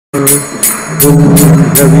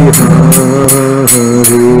Kunja Vihari.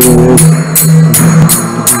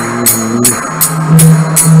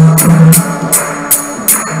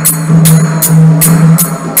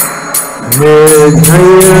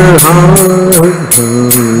 Jaya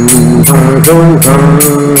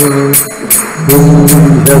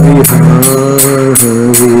Kunja Vihari.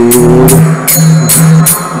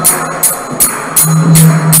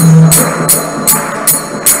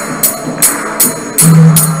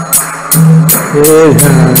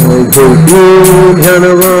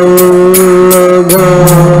 Candramauli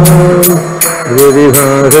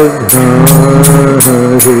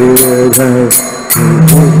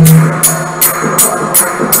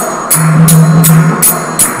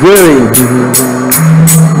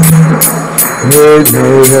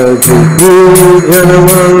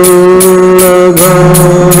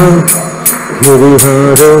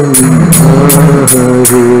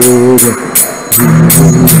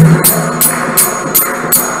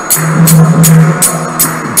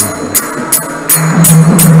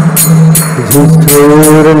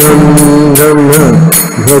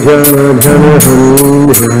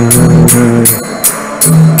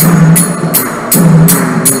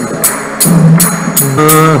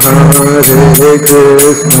Hare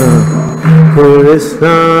Krishna,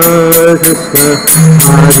 Krishna Krishna,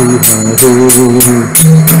 Hare Hare,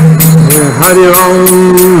 Hare Ram,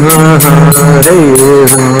 Hare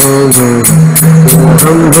Ram,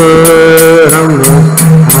 Ram Ram,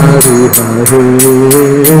 Hare Hare.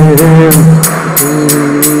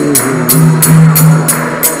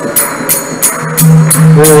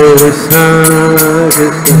 Krishna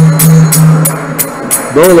Krishna,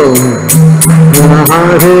 Bolo.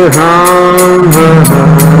 Hare Ram,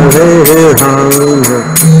 Hare Ram,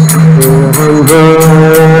 Ram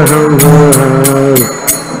Ram,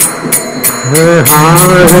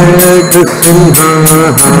 Hare Krishna,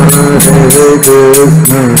 Hare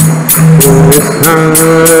Krishna, Krishna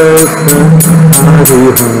Krishna, Hare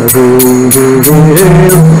Hare,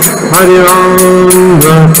 Hare Ram,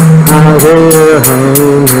 Hare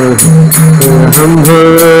Ram, Ram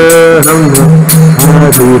Ram,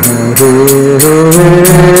 Hare Hare.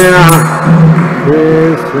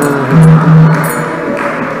 Krishna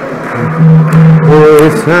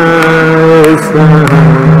Krishna Krishna,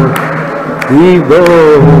 Vivo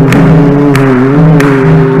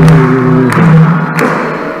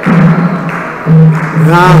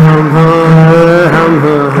Ram Ram,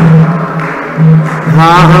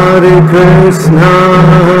 Hare Krishna,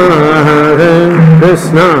 Hare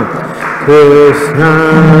Krishna, Krishna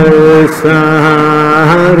Krishna,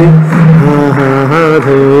 Hare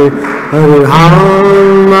Hare, Hare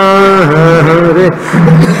Rama, Hare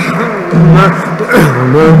Rama,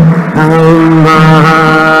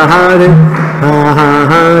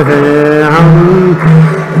 Hare Hare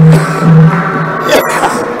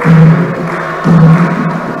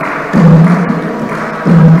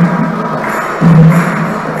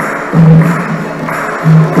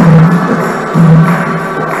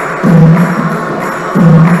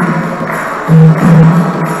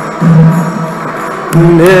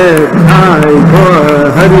Nitai Hari Bho,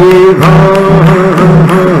 Hari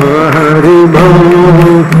Bho, Hari Bho,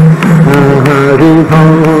 Hari Bho,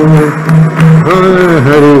 Hare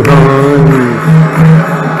Hare Hare.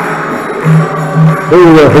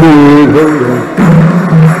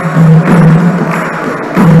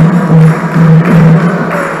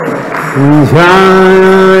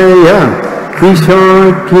 Jaya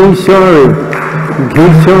Kishore Kishore,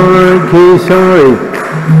 Kishore Kishore,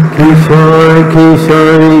 Kishore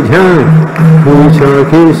Kishore Jai, Kishore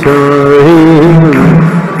Kishore,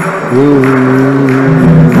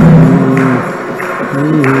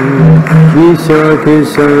 Kishore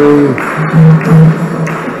Kishore,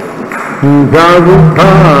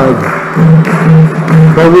 Prabhupada,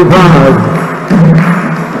 Prabhupada,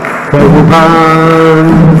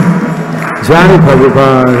 Prabhupada, Jai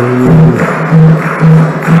Prabhupada.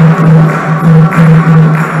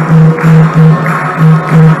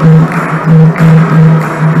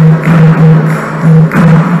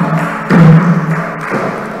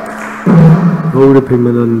 Gaura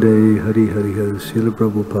Premanande, Hari Hari Hari, Srila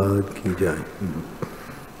Prabhupada ki jai.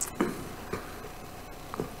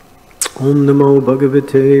 Om Namo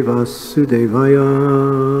Bhagavate Vasudevaya.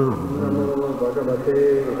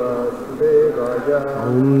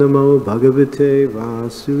 Om Namo Bhagavate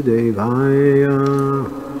Vasudevaya.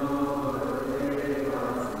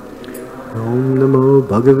 Om Namo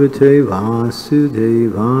Bhagavate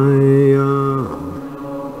Vasudevaya.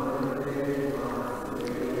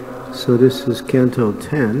 So this is Canto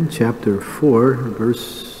 10, Chapter 4,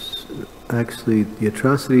 verse, actually, the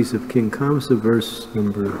atrocities of King Kamsa, verse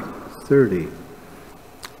number 30.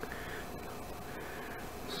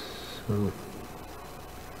 So,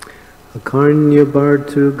 Akarnya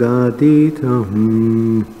Bhartu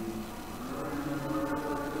Gaditam.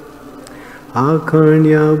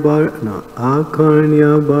 Akarnya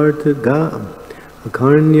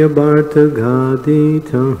Bharta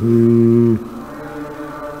Gaditam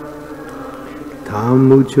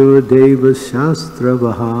Tamuchur Deva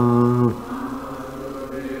Shastravaha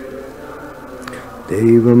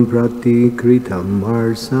Devam Pratikritam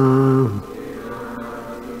Marsa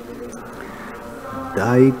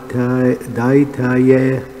Daitaye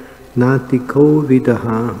Natiko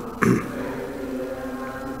Vidaha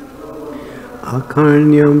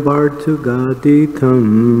Akarnyam Bhartu Gaditam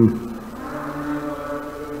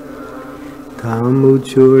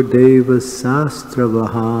Tamuchur Deva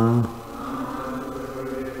Sastravaha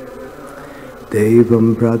Devam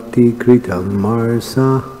Pratikritam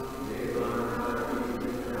Marsa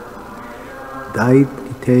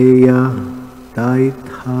Daitaya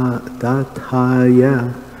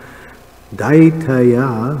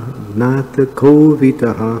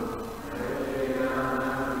Natakovitaha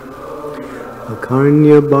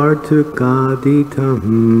Akarnya Bhartu Gaditam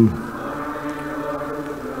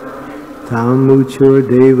Tamuchur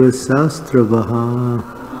Deva Sastravaha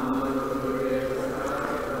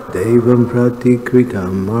Devam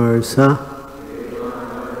Pratikritam Marsa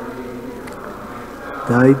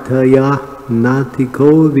Daitaya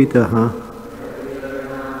Natikovitaha.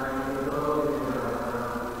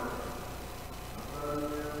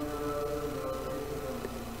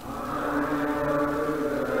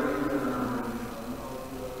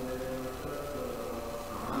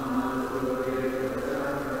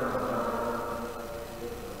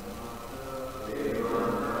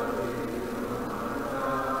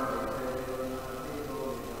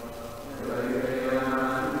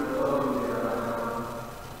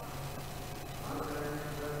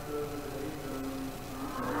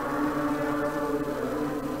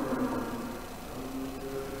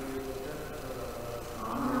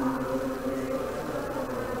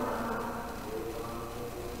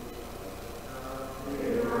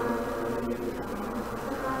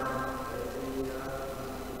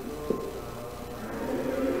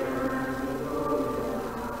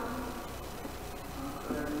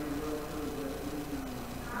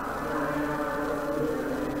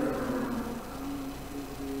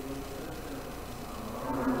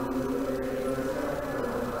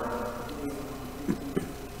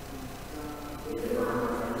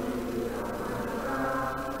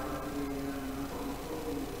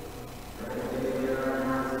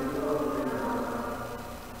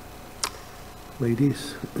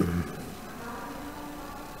 Ladies.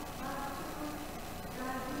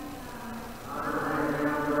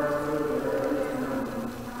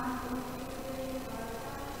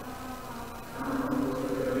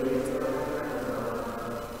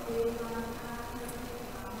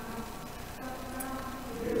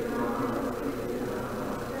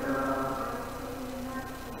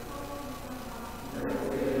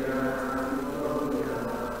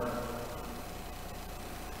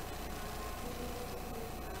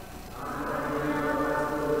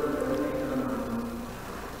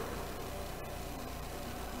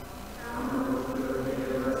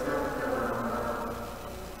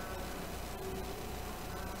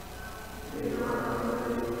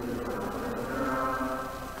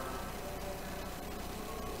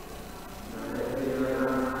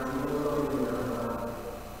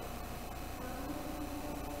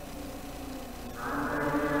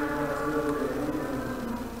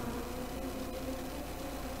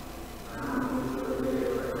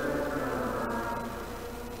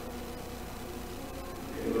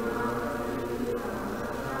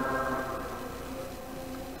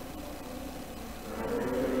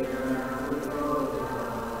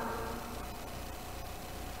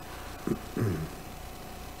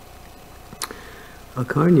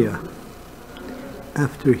 Akarnya,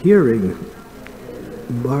 after hearing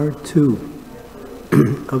bar 2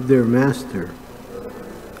 of their master,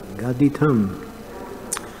 Gaditam,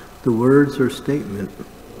 the words or statement,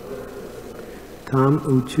 Tam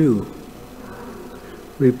Uchu,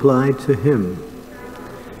 replied to him,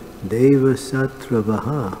 Deva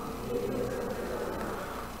Satravaha,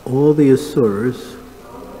 all the Asuras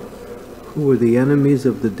who were the enemies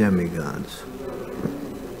of the demigods.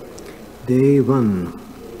 Devan,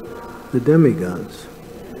 the demigods.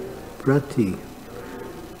 Prati,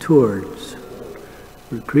 towards.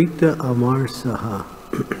 Vikrita Amarsaha,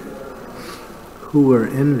 who were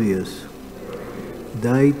envious.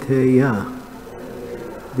 Daiteya,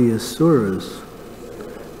 the Asuras.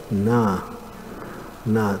 Na,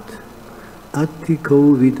 not.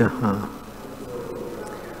 Atikovidaha,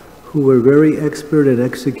 who were very expert at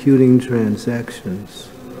executing transactions.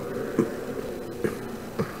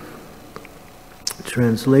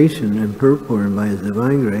 Translation and purport by His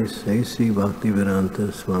Divine Grace, A.C.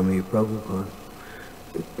 Bhaktivedanta Swami Prabhupada.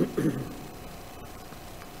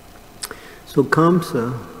 So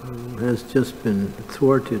Kamsa has just been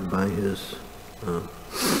thwarted by his,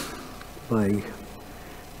 by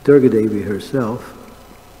Durga Devi herself,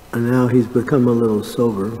 and now he's become a little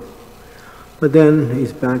sober. But then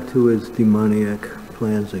he's back to his demoniac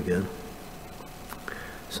plans again.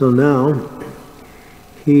 So now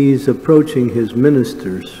he's approaching his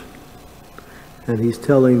ministers and he's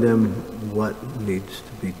telling them what needs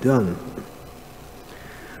to be done.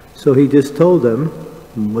 So he just told them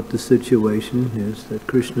what the situation is, that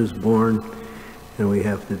Krishna is born and we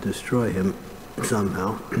have to destroy him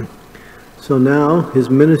somehow. So now his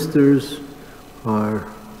ministers are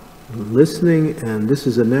listening, and this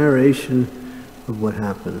is a narration of what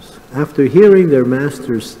happens. After hearing their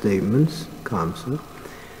master's statements, Kamsa,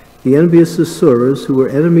 the envious asuras, who were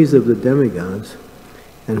enemies of the demigods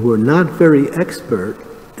and who were not very expert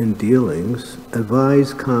in dealings,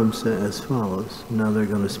 advised Kamsa as follows. Now they're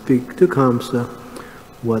going to speak to Kamsa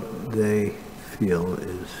what they feel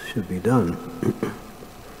should be done.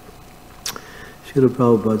 Srila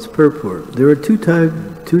Prabhupada's purport. There are two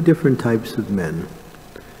different types of men,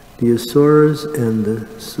 the asuras and the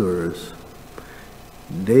suras.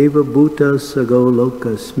 Deva bhuta sago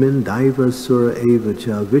lokasmin daiva sura eva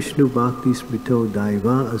cha Vishnu bhakti smrito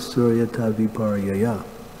daiva asuryata viparyaya.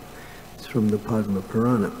 It's from the Padma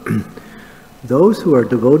Purana. Those who are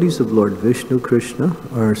devotees of Lord Vishnu Krishna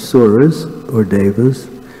are suras or devas,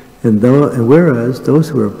 and whereas those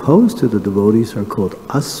who are opposed to the devotees are called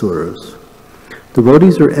asuras.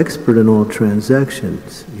 Devotees are expert in all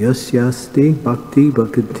transactions. Yasyasti bhakti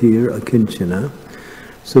bhaktir akinchana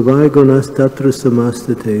savai gunas tatra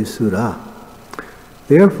samastate sura.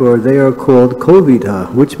 Therefore, they are called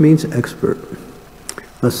kovidha, which means expert.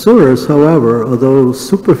 Asuras, however, although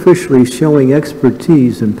superficially showing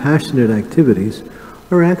expertise in passionate activities,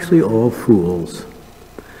 are actually all fools.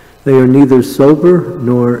 They are neither sober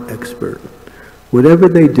nor expert. Whatever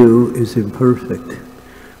they do is imperfect.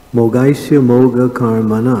 Mogaisya moga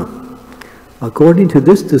karmana. According to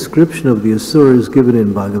this description of the asuras given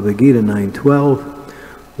in Bhagavad Gita 9:12,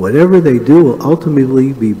 whatever they do will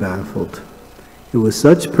ultimately be baffled. It was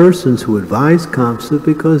such persons who advised Kamsa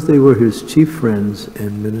because they were his chief friends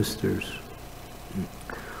and ministers.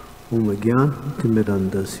 Om Agyan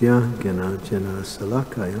Timidandasya Gyanajana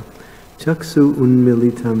Salakaya Chaksu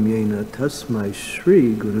Unmilitam Yena Tasmai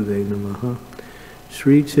Shri Guruve Namaha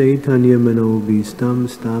Shri Chaitanya Manobhistam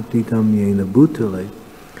Staptitam Yena Bhutale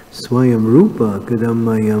Swayam Rupa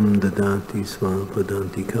Kadamayam Dadati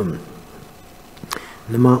Swapadantikam.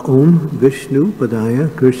 Nama Om Vishnu Padaya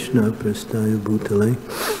Krishna Prastaya Bhutale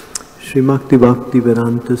Srimakti Bhakti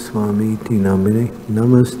Vedanta Swami Tinamine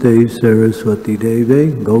Namaste Saraswati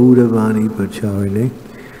Deve Gaudavani Pacharine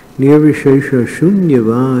Nirvishesha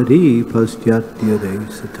Shunyavadi Pastyatya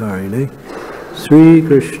Satarine Sri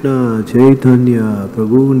Krishna Chaitanya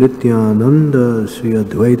Prabhu Nityananda Sri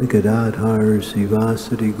Advaita Gadadhar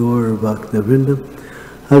Sivasati Gaur Bhaktivinoda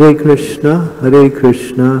Hare Krishna,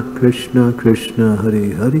 Krishna Krishna,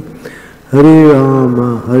 Hare Hare, Hare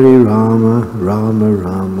Rama, Rama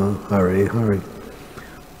Rama, Hare Hare.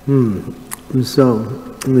 So,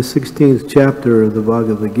 in the 16th chapter of the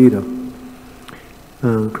Bhagavad Gita,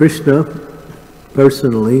 Krishna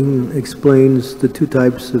personally explains the two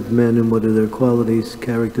types of men and what are their qualities,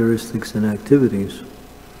 characteristics, and activities.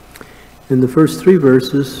 In the first 3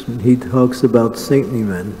 verses, he talks about saintly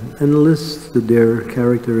men and lists their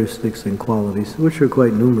characteristics and qualities, which are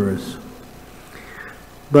quite numerous.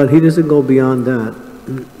 But he doesn't go beyond that.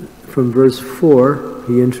 From verse 4,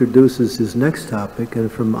 he introduces his next topic, and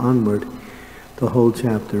from onward, the whole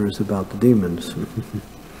chapter is about the demons.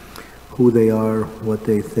 Who they are, what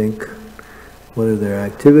they think, what are their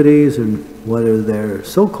activities, and what are their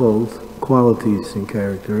so-called qualities and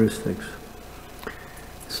characteristics.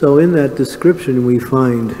 So in that description we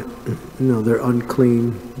find, they're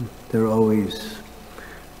unclean, they're always,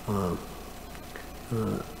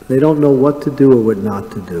 they don't know what to do or what not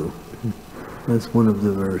to do. That's one of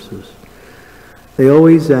the verses. They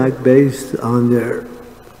always act based on their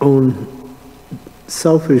own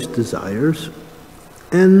selfish desires,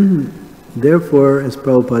 and therefore, as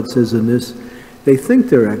Prabhupada says in this, they think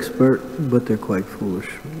they're expert, but they're quite foolish.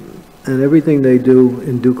 And everything they do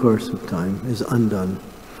in due course of time is undone,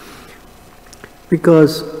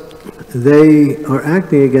 because they are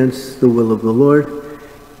acting against the will of the Lord,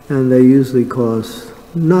 and they usually cause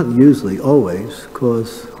not usually, always,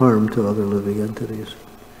 cause harm to other living entities.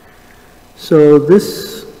 So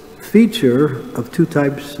this feature of two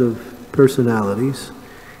types of personalities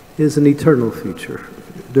is an eternal feature.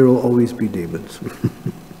 There will always be demons.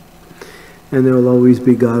 And there will always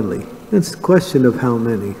be godly. It's a question of how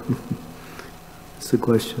many. It's a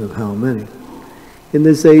question of how many. In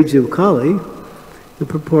this age of Kali, the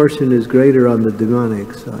proportion is greater on the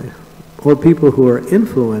demonic side. Or people who are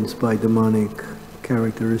influenced by demonic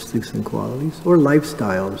characteristics and qualities, or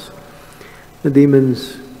lifestyles. The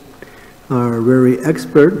demons are very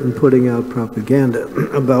expert in putting out propaganda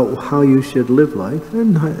about how you should live life,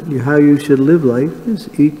 and how you should live life is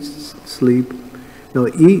eat,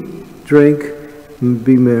 drink,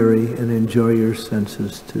 be merry, and enjoy your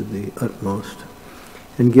senses to the utmost,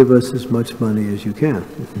 and give us as much money as you can,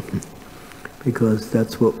 because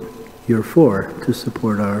that's what you're for, to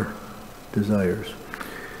support our desires.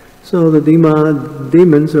 So the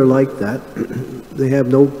demons are like that. They have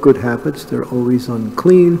no good habits. They're always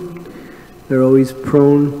unclean. They're always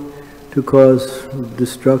prone to cause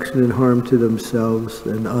destruction and harm to themselves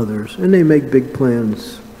and others. And they make big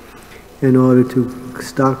plans in order to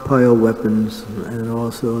stockpile weapons and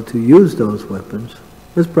also to use those weapons.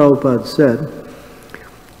 As Prabhupada said,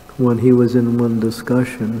 when he was in one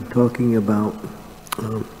discussion talking about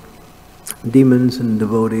demons and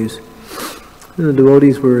devotees, and the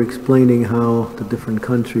devotees were explaining how the different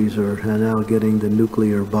countries are now getting the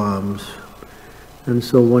nuclear bombs. And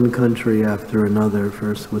so one country after another,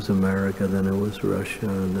 first was America, then it was Russia,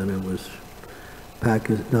 and then it was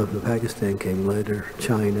Pakistan came later,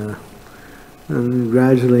 China. And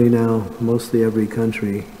gradually now, mostly every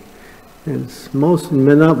country, not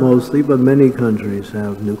mostly, but many countries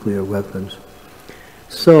have nuclear weapons.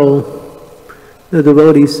 So the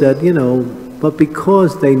devotee said, but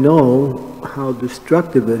because they know how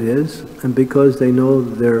destructive it is, and because they know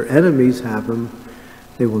their enemies have them,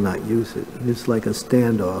 they will not use it. It's like a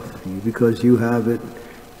standoff. Because you have it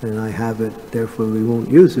and I have it, therefore we won't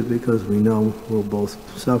use it because we know we'll both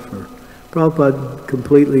suffer. Prabhupada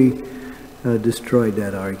completely destroyed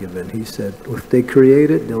that argument. He said, if they create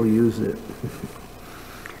it, they'll use it.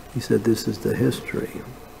 He said, this is the history.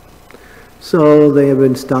 So they have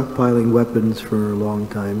been stockpiling weapons for a long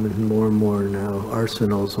time, and more now,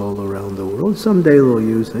 arsenals all around the world. Someday they'll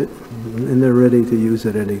use it, and they're ready to use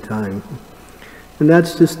it any time. And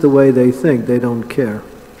that's just the way they think. They don't care.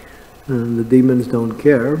 And the demons don't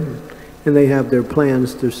care, and they have their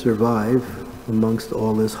plans to survive amongst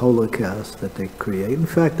all this holocaust that they create. In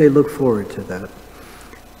fact, they look forward to that.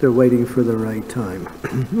 They're waiting for the right time.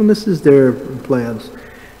 And this is their plans.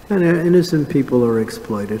 And innocent people are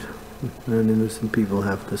exploited. And innocent people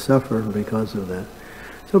have to suffer because of that.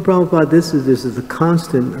 So Prabhupada, this is a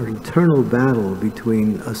constant or eternal battle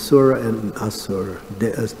between Asura and Asura,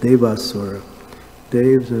 Devasura,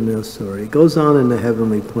 Devas and Asura. It goes on in the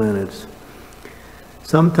heavenly planets.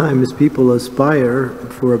 Sometimes people aspire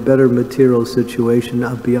for a better material situation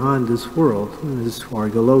up beyond this world. This is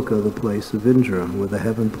Swargaloka, the place of Indra, with the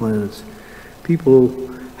heaven planets. People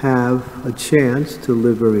have a chance to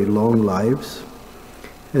live very long lives.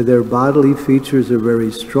 Their bodily features are very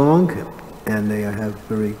strong, and they have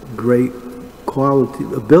very great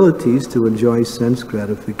abilities to enjoy sense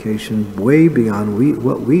gratification way beyond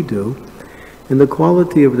what we do. And the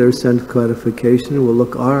quality of their sense gratification will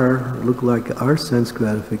look like our sense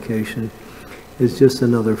gratification is just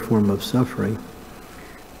another form of suffering.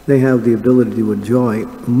 They have the ability to enjoy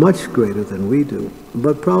much greater than we do.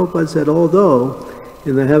 But Prabhupada said, although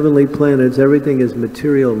in the heavenly planets everything is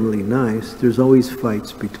materially nice, there's always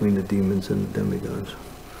fights between the demons and the demigods.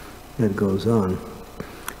 That goes on.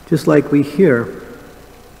 Just like we hear,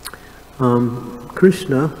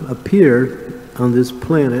 Krishna appeared on this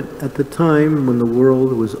planet at the time when the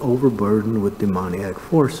world was overburdened with demoniac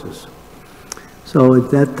forces. So at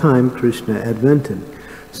that time Krishna advented.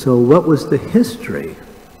 So what was the history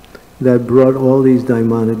that brought all these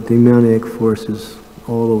demoniac forces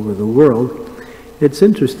all over the world? It's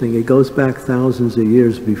interesting, it goes back thousands of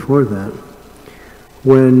years before that,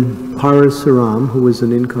 when Parasuram, who was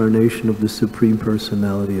an incarnation of the Supreme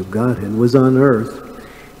Personality of Godhead, was on earth,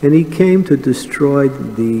 and he came to destroy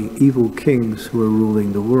the evil kings who were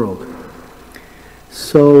ruling the world.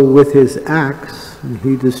 So with his axe,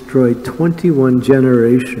 he destroyed 21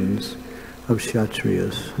 generations of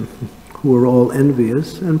Kshatriyas, who were all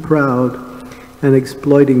envious and proud and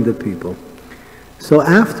exploiting the people. So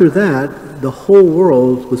after that, the whole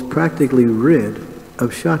world was practically rid of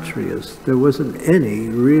Kshatriyas. There wasn't any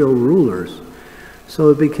real rulers. So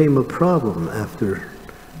it became a problem after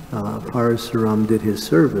Parasuram did his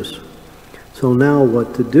service. So now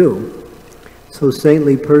what to do? So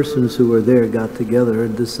saintly persons who were there got together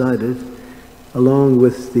and decided, along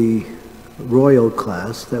with the royal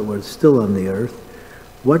class that were still on the earth,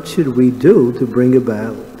 what should we do to bring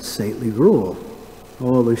about saintly rule?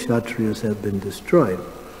 All the Kshatriyas have been destroyed.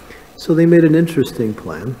 So they made an interesting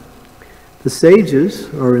plan. The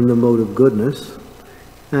sages are in the mode of goodness,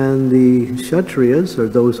 and the Kshatriyas, or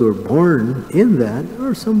those who are born in that,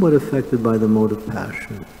 are somewhat affected by the mode of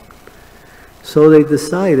passion. So they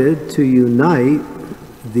decided to unite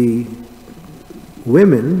the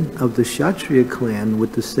women of the Kshatriya clan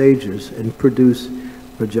with the sages and produce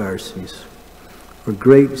Rajarsis, or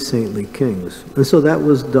great saintly kings. And so that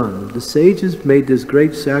was done. The sages made this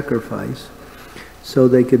great sacrifice so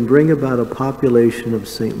they can bring about a population of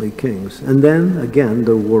saintly kings. And then, again,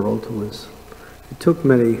 the world was, it took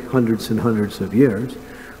many hundreds and hundreds of years,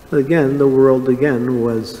 but again, the world again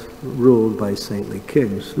was ruled by saintly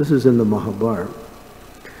kings. This is in the Mahabharata.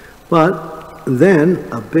 But then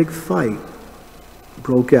a big fight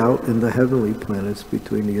broke out in the heavenly planets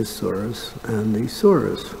between the Asuras and the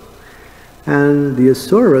Suras. And the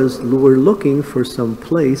Asuras were looking for some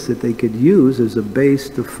place that they could use as a base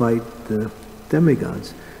to fight the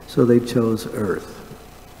demigods. So they chose Earth.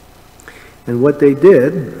 And what they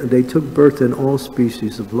did, they took birth in all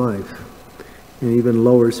species of life, and even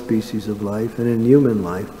lower species of life, and in human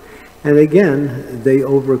life. And again, they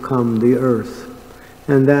overcome the Earth.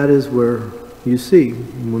 And that is where you see,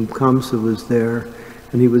 when Kamsa was there,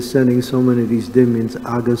 and he was sending so many of these demons,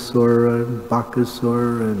 Agasura,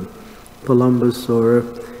 Bakasura, and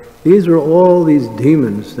Palambasura. These were all these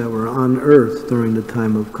demons that were on earth during the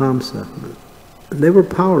time of Kamsa. They were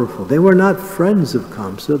powerful. They were not friends of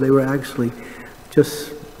Kamsa. They were actually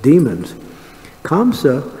just demons.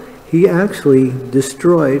 Kamsa, he actually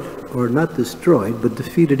destroyed, or not destroyed, but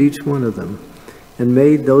defeated each one of them and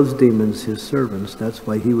made those demons his servants. That's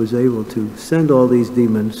why he was able to send all these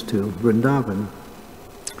demons to Vrindavan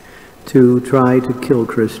to try to kill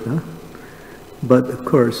Krishna. But of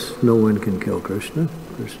course, no one can kill Krishna.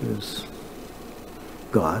 Krishna is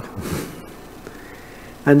God.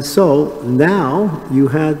 And so now you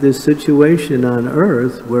had this situation on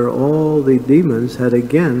earth where all the demons had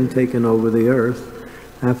again taken over the earth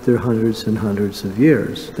after hundreds and hundreds of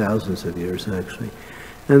years, thousands of years actually.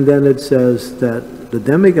 And then it says that the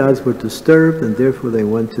demigods were disturbed, and therefore they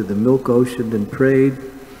went to the milk ocean and prayed.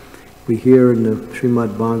 We hear in the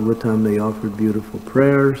Srimad Bhatavatam they offered beautiful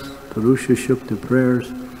prayers, Purusha Shukta prayers,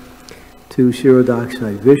 to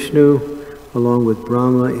Kshirodakshai Vishnu, along with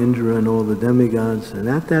Brahma, Indra, and all the demigods. And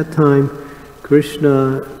at that time,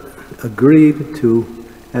 Krishna agreed to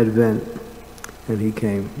advent, and he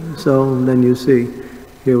came. So then you see,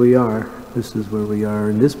 here we are. This is where we are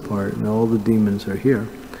in this part, and all the demons are here.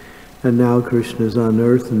 And now Krishna is on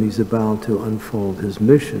earth, and he's about to unfold his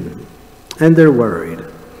mission. And they're worried.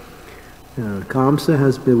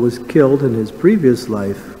 Kamsa was killed in his previous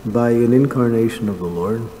life by an incarnation of the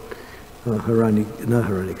Lord, not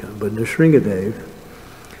Haranika, but Nrsingadev.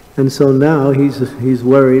 And so now he's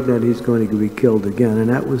worried that he's going to be killed again, and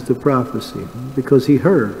that was the prophecy, because he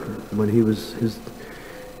heard when he was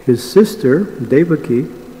his sister Devaki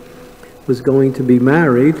was going to be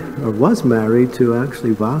married, or was married to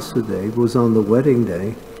actually Vasudeva, was on the wedding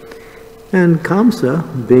day. And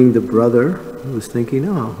Kamsa, being the brother, was thinking,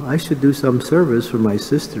 oh, I should do some service for my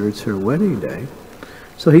sister, it's her wedding day.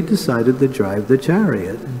 So he decided to drive the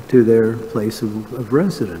chariot to their place of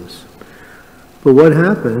residence. But what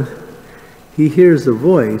happened? He hears a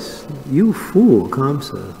voice, you fool,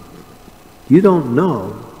 Kamsa. You don't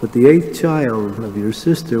know, but the 8th child of your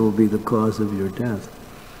sister will be the cause of your death.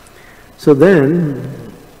 So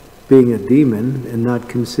then, being a demon and not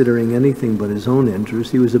considering anything but his own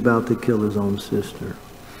interest, he was about to kill his own sister.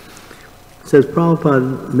 It says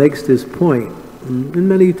Prabhupada makes this point. In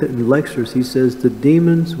many lectures he says the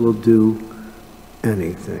demons will do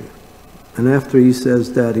anything. And after he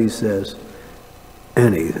says that, he says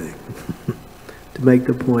anything. To make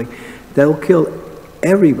the point. They'll kill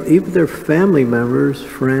everybody, even their family members,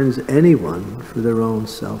 friends, anyone, for their own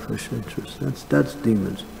selfish interests. That's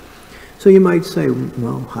demons. So you might say,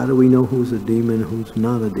 well, how do we know who's a demon, who's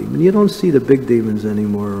not a demon? You don't see the big demons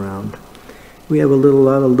anymore around. We have a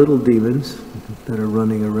lot of little demons that are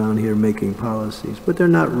running around here making policies, but they're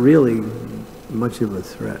not really much of a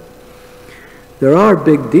threat. There are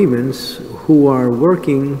big demons who are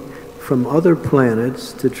working from other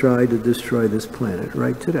planets to try to destroy this planet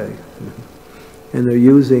right today. And they're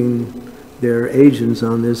using their agents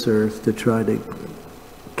on this earth to try to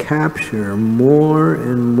capture more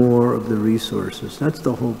and more of the resources. That's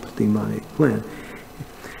the whole demonic plan.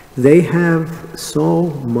 They have so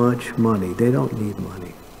much money, they don't need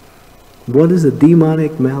money. What is a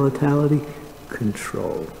demonic mentality?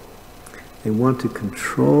 Control. They want to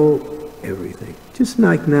control everything. Just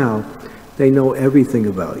like now, they know everything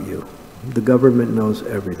about you. The government knows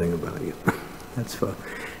everything about you. That's fun.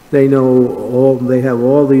 They know all, they have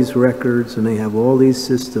all these records and they have all these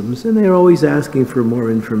systems, and they're always asking for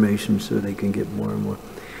more information so they can get more and more.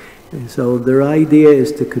 And so their idea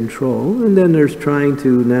is to control, and then they're trying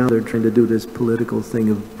to do this political thing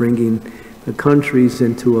of bringing the countries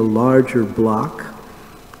into a larger block.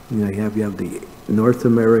 You know, you have the North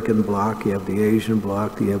American block, you have the Asian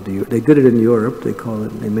block, they did it in Europe,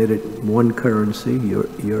 they made it one currency,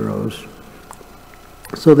 euros.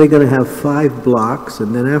 So they're going to have 5 blocks,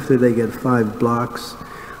 and then after they get 5 blocks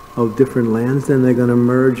of different lands, then they're going to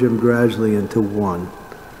merge them gradually into one.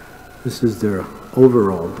 This is their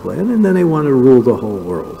overall plan, and then they want to rule the whole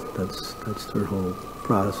world. That's their whole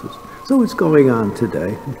process. So it's going on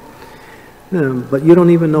today. But you don't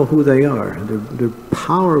even know who they are. They're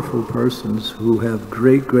powerful persons who have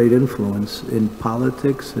great influence in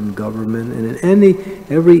politics and government and in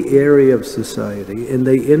every area of society, and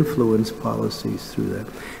they influence policies through that.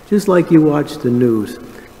 Just like you watch the news.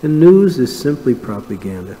 The news is simply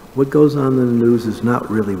propaganda. What goes on in the news is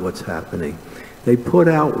not really what's happening. They put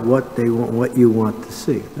out what they want, what you want to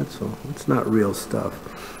see. That's all. It's not real stuff.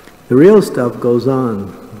 The real stuff goes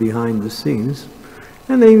on behind the scenes.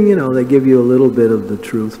 And they, you know, they give you a little bit of the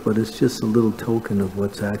truth, but it's just a little token of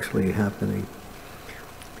what's actually happening.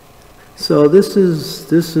 So this is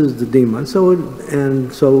the demon. So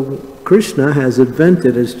Krishna has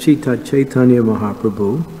invented as Chaitanya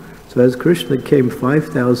Mahaprabhu. So as Krishna came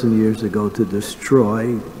 5,000 years ago to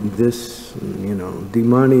destroy this, you know,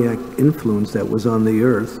 demoniac influence that was on the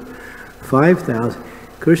earth, 5,000.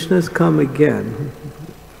 Krishna's come again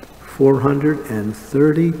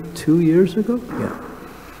 432 years ago? Yeah.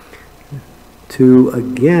 To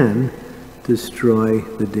again destroy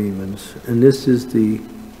the demons. And this is the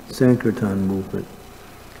Sankirtan movement.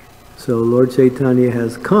 So Lord Chaitanya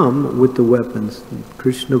has come with the weapons.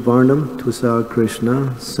 Krishna Varnam Tvasa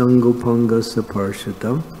Krishna Sangopanga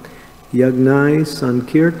Saparshatam Yagnai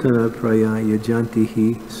Sankirtana Praya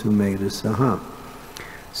Yajantihi Sumeda Saha.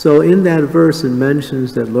 So in that verse it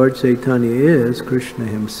mentions that Lord Chaitanya is Krishna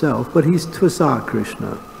himself, but he's Tvasa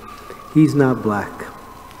Krishna. He's not black.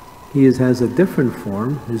 He has a different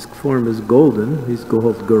form. His form is golden. He's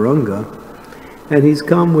called Gauranga. And he's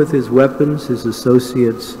come with his weapons, his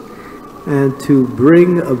associates, and to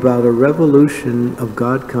bring about a revolution of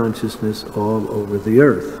God consciousness all over the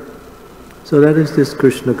earth. So that is this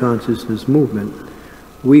Krishna consciousness movement.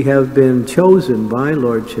 We have been chosen by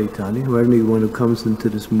Lord Chaitanya, or anyone who comes into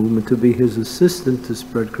this movement, to be his assistant to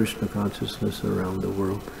spread Krishna consciousness around the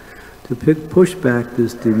world, to push back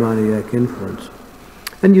this demoniac influence.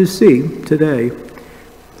 And you see, today,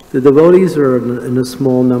 the devotees are in a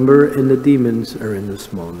small number and the demons are in a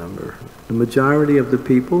small number. The majority of the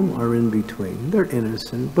people are in between. They're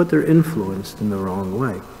innocent, but they're influenced in the wrong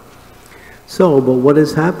way. So, but what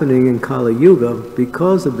is happening in Kali Yuga,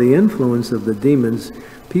 because of the influence of the demons,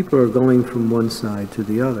 people are going from one side to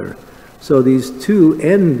the other. So these two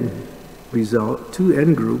end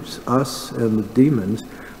groups, us and the demons,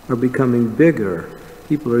 are becoming bigger.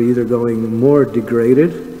 People are either going more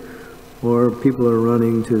degraded, or people are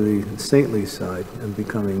running to the saintly side and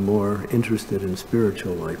becoming more interested in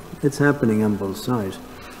spiritual life. It's happening on both sides.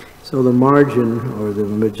 So the margin, or the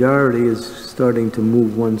majority, is starting to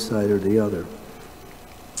move one side or the other.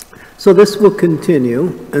 So this will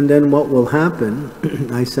continue, and then what will happen,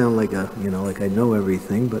 I sound like like I know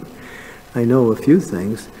everything, but I know a few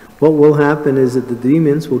things. What will happen is that the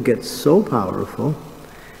demons will get so powerful,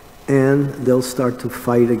 and they'll start to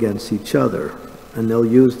fight against each other. And they'll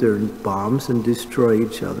use their bombs and destroy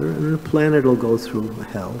each other, and the planet will go through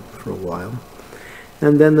hell for a while.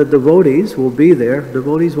 And then the devotees will be there.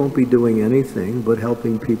 Devotees won't be doing anything but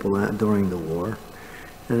helping people out during the war.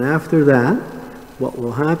 And after that, what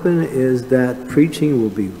will happen is that preaching will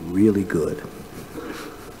be really good.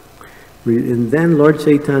 And then Lord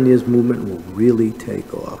Chaitanya's movement will really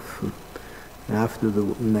take off after the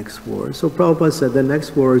next war. So Prabhupada said the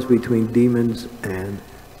next war is between demons and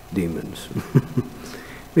demons.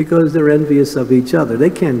 Because they're envious of each other. They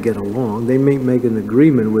can't get along. They may make an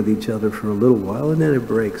agreement with each other for a little while, and then it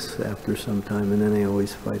breaks after some time, and then they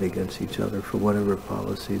always fight against each other for whatever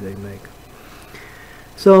policy they make.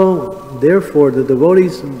 So, therefore, the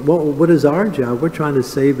devotees, what is our job? We're trying to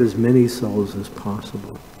save as many souls as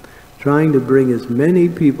possible. Trying to bring as many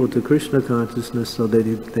people to Krishna consciousness so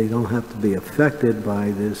that they don't have to be affected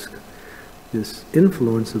by this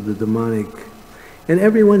influence of the demonic. And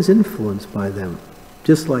everyone's influenced by them.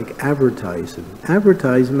 Just like advertising.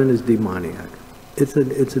 Advertisement is demoniac. It's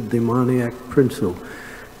a demoniac principle.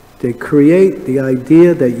 They create the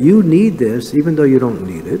idea that you need this, even though you don't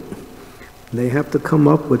need it. They have to come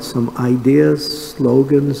up with some ideas,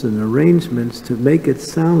 slogans, and arrangements to make it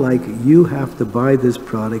sound like you have to buy this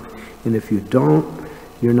product, and if you don't,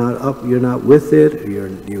 you're not with it,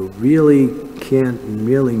 you really can't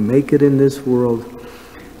really make it in this world.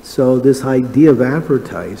 So this idea of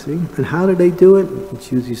advertising, and how do they do it?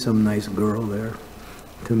 It's usually some nice girl there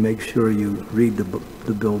to make sure you read the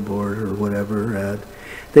billboard or whatever ad.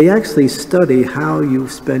 They actually study how you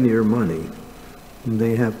spend your money. And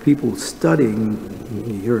they have people studying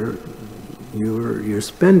your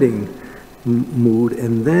spending mood,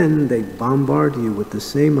 and then they bombard you with the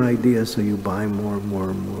same idea, so you buy more and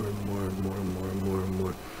more and more and more and more and more and more and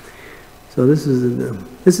more. So this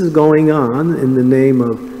is going on in the name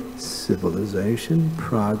of civilization,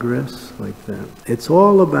 progress, like that. It's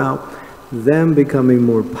all about them becoming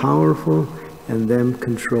more powerful and them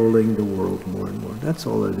controlling the world more and more. That's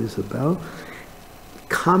all it is about.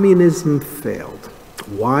 Communism failed.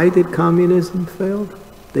 Why did communism fail?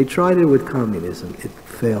 They tried it with communism. It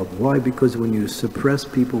failed. Why? Because when you suppress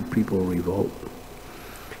people, people revolt.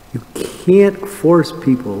 You can't force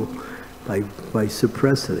people by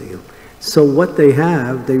suppressing them. So what they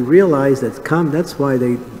have, they realize that that's why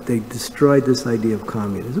they destroyed this idea of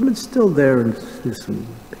communism. It's still there and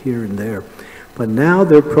here and there. But now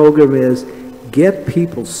their program is get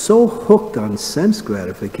people so hooked on sense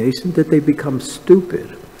gratification that they become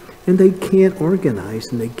stupid. And they can't organize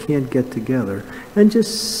and they can't get together. And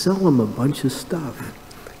just sell them a bunch of stuff.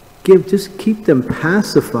 Just keep them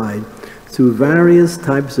pacified through various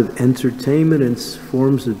types of entertainment and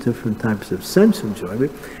forms of different types of sense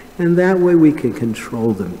enjoyment. And that way we can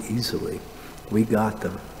control them easily. We got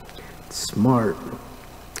them. Smart.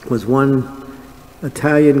 Was one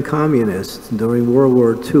Italian communist during World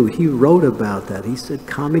War II. He wrote about that. He said,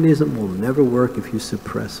 communism will never work if you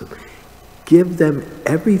suppress them. Give them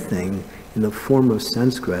everything in the form of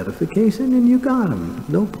sense gratification and you got them.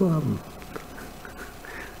 No problem.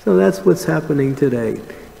 So that's what's happening today.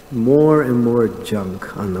 More and more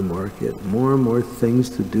junk on the market. More and more things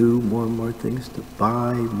to do. More and more things to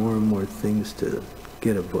buy. More and more things to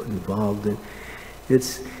get involved in.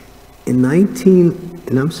 It's in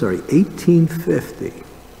 1850,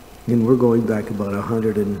 and we're going back about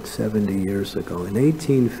 170 years ago. In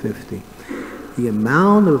 1850, the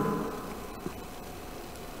amount of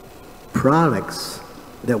products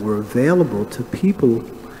that were available to people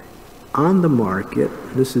on the market,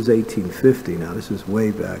 this is 1850 now, this is way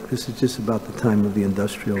back, this is just about the time of the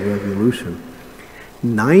Industrial Revolution,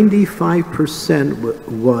 95%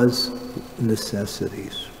 was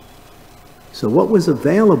necessities. So what was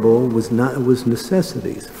available was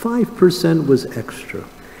necessities. 5% was extra.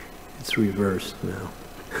 It's reversed now.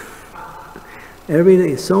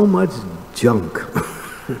 Everything, so much junk.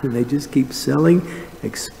 And they just keep selling,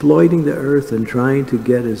 exploiting the earth and trying to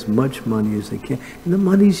get as much money as they can. And the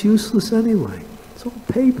money's useless anyway. It's all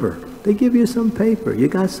paper. They give you some paper. You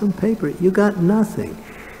got some paper. You got nothing.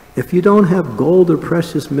 If you don't have gold or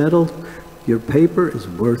precious metal, your paper is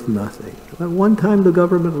worth nothing. At one time the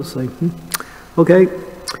government will say, okay,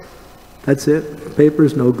 that's it.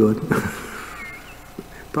 Paper's no good.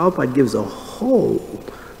 Prabhupada gives a whole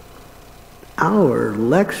hour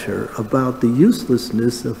lecture about the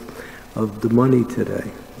uselessness of the money today.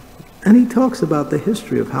 And he talks about the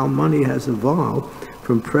history of how money has evolved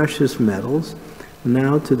from precious metals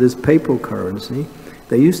now to this paper currency.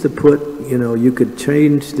 They used to put, you could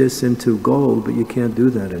change this into gold, but you can't do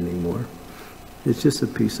that anymore. It's just a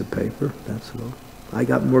piece of paper, that's all. I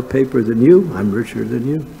got more paper than you, I'm richer than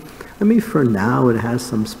you. I mean, for now it has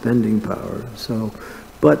some spending power,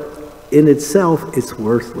 but in itself it's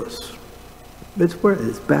worthless.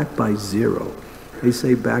 It's backed by zero. They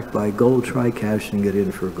say backed by gold, try cashing it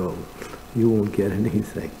in for gold. You won't get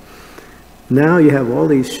anything. Now you have all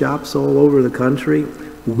these shops all over the country.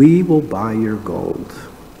 We will buy your gold.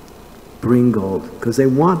 Bring gold, because they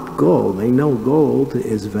want gold. They know gold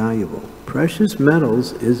is valuable. Precious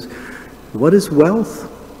metals is, what is wealth?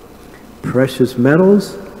 Precious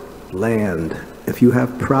metals, land. If you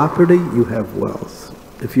have property, you have wealth.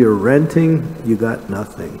 If you're renting, you got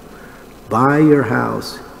nothing. Buy your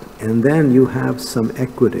house, and then you have some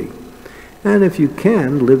equity. And if you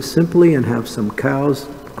can, live simply and have some cows,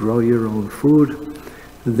 grow your own food,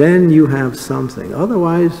 then you have something.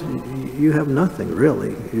 Otherwise, you have nothing,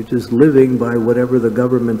 really. You're just living by whatever the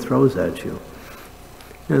government throws at you.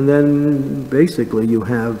 And then, basically, you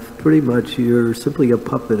have pretty much, you're simply a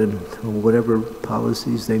puppet in whatever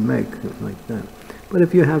policies they make, like that. But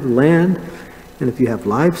if you have land, And if you have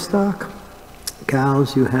livestock,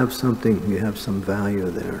 cows, you have something, you have some value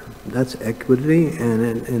there. That's equity, and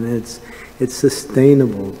it's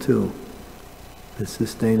sustainable too. It's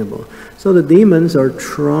sustainable. So the demons are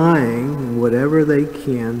trying whatever they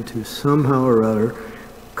can to somehow or other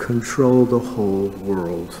control the whole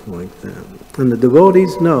world like that. And the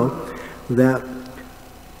devotees know that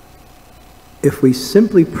if we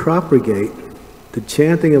simply propagate the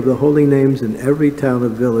chanting of the holy names in every town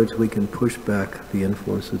and village, we can push back the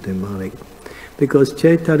influence of demonic. Because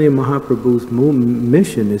Chaitanya Mahaprabhu's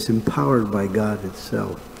mission is empowered by God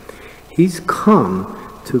itself. He's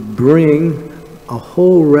come to bring a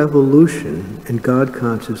whole revolution in God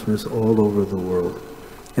consciousness all over the world.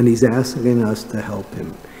 And he's asking us to help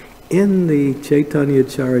him. In the Chaitanya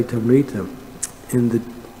Charitamrita,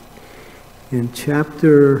 in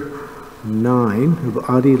chapter 9 of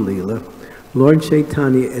Adi Leela, Lord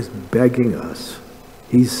Chaitanya is begging us.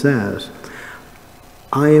 He says,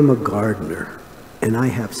 I am a gardener, and I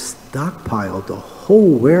have stockpiled a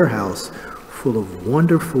whole warehouse full of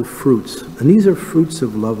wonderful fruits. And these are fruits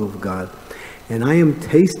of love of God. And I am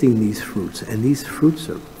tasting these fruits, and these fruits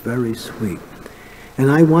are very sweet.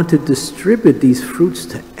 And I want to distribute these fruits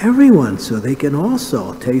to everyone so they can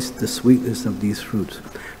also taste the sweetness of these fruits.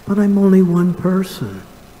 But I'm only one person.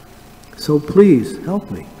 So please,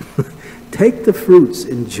 help me. Take the fruits,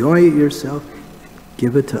 enjoy it yourself,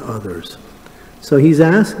 give it to others. So he's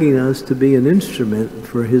asking us to be an instrument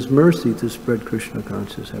for his mercy to spread Krishna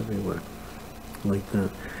consciousness everywhere. Like that.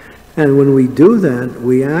 And when we do that,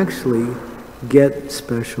 we actually get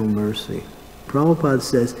special mercy. Prabhupada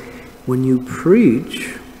says, when you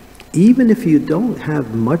preach, even if you don't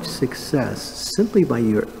have much success, simply by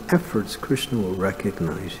your efforts, Krishna will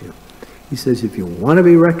recognize you. He says, if you want to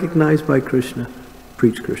be recognized by Krishna,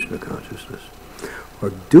 preach Krishna consciousness.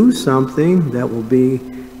 Or do something that will be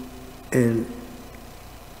an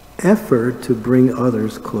effort to bring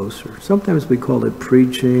others closer. Sometimes we call it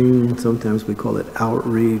preaching, sometimes we call it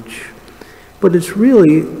outreach, but it's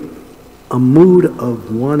really a mood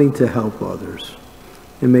of wanting to help others.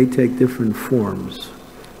 It may take different forms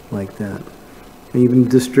like that. Even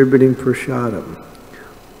distributing prasadam,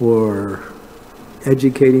 or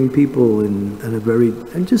educating people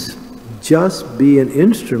and just be an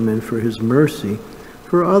instrument for his mercy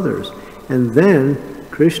for others. And then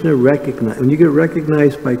Krishna when you get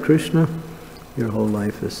recognized by Krishna, your whole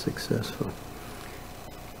life is successful.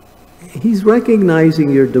 He's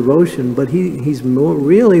recognizing your devotion, but he's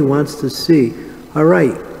really wants to see, all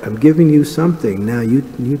right, I'm giving you something, now you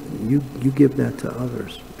give that to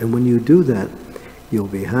others. And when you do that, you'll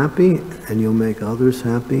be happy, and you'll make others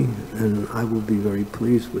happy, and I will be very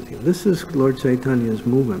pleased with you. This is Lord Chaitanya's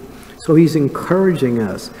movement. So he's encouraging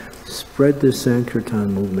us, spread the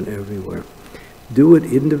Sankirtan movement everywhere. Do it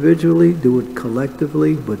individually, do it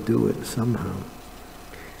collectively, but do it somehow.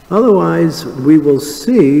 Otherwise, we will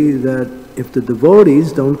see that if the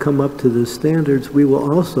devotees don't come up to the standards, we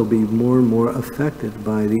will also be more and more affected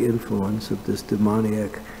by the influence of this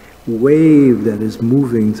demoniac wave that is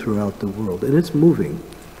moving throughout the world. And it's moving.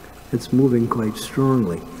 It's moving quite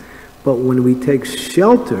strongly. But when we take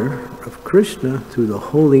shelter of Krishna through the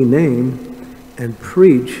holy name and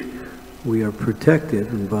preach, we are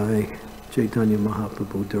protected by Chaitanya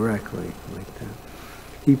Mahaprabhu directly, like that.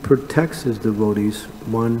 He protects his devotees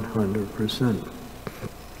 100%.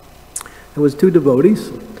 There was two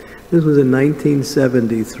devotees. This was in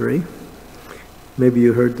 1973. Maybe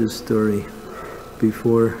you heard this story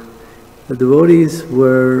before. The devotees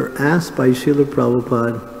were asked by Srila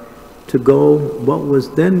Prabhupada to go what was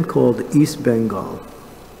then called East Bengal.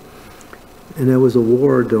 And there was a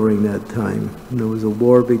war during that time. And there was a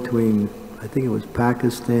war between, I think it was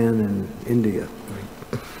Pakistan and India.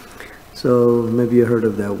 So maybe you heard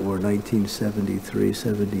of that war, 1973,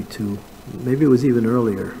 72. Maybe it was even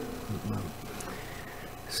earlier.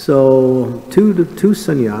 So two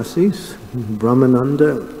sannyasis,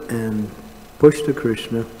 Brahmananda and Pushta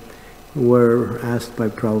Krishna, were asked by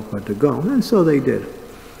Prabhupada to go, and so they did.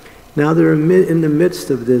 Now they're in the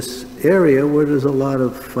midst of this area where there's a lot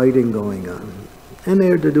of fighting going on, and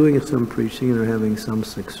they're doing some preaching and they're having some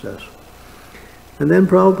success. And then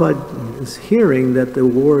Prabhupada is hearing that the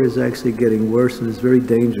war is actually getting worse and it's very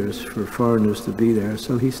dangerous for foreigners to be there,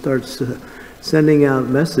 so he starts sending out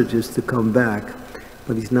messages to come back,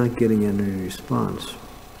 but he's not getting any response.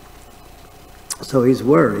 So he's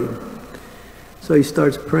worried. So he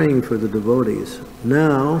starts praying for the devotees.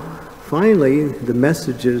 Now, finally, the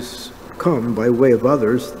messages come by way of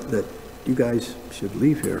others that you guys should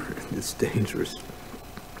leave here. It's dangerous.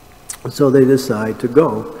 So they decide to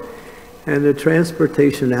go. And the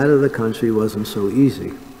transportation out of the country wasn't so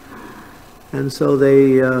easy. And so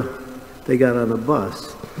they got on a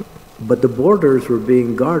bus. But the borders were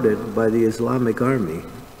being guarded by the Islamic army,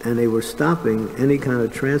 and they were stopping any kind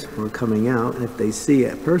of transport coming out. And if they see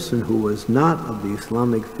a person who was not of the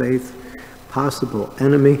Islamic faith, possible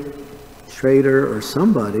enemy, traitor, or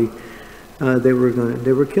somebody, they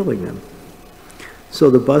were killing them. So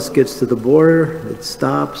the bus gets to the border, it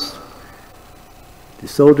stops. The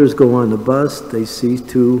soldiers go on the bus. They see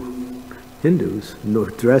two Hindus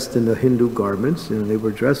dressed in the Hindu garments, and they were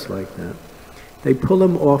dressed like that. They pull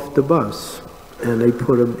them off the bus, and they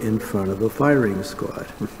put them in front of a firing squad.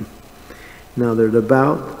 Now they're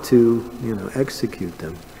about to, execute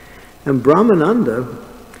them. And Brahmananda,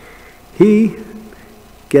 he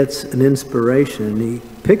gets an inspiration. He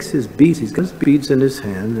picks his beads. He's got his beads in his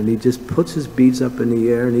hand, and he just puts his beads up in the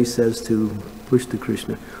air, and he says to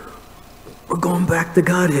Krishna, "We're going back to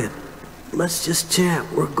Godhead. Let's just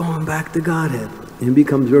chant. We're going back to Godhead." And he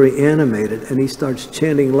becomes very animated, and he starts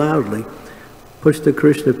chanting loudly.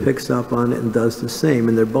 Krishna picks up on it and does the same,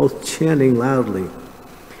 and they're both chanting loudly.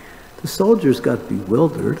 The soldiers got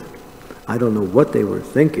bewildered. I don't know what they were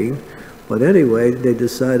thinking, but anyway, they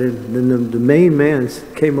decided. Then the main man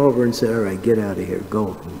came over and said, "All right, get out of here.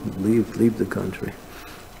 Go, leave the country."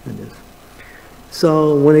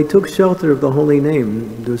 So when they took shelter of the holy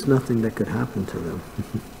name, there was nothing that could happen to them.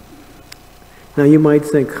 Now you might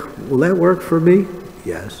think, will that work for me?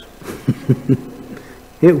 Yes.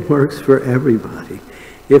 It works for everybody.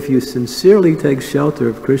 If you sincerely take shelter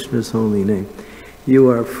of Krishna's holy name,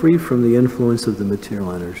 you are free from the influence of the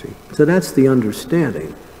material energy. So that's the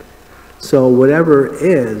understanding. So whatever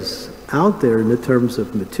is out there in the terms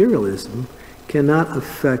of materialism cannot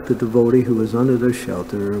affect the devotee who is under the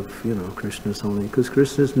shelter of, Krishna's holy name, because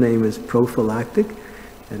Krishna's name is prophylactic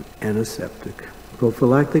and antiseptic.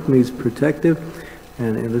 Prophylactic means protective,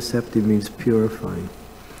 and antiseptic means purifying.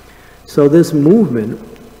 So this movement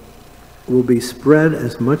will be spread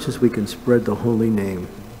as much as we can spread the holy name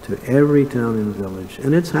to every town and village.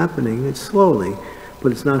 And it's happening, it's slowly,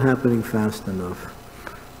 but it's not happening fast enough.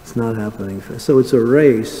 It's not happening fast. So it's a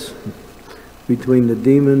race between the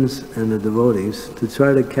demons and the devotees to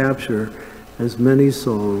try to capture as many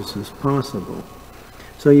souls as possible.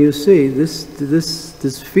 So you see,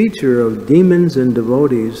 this feature of demons and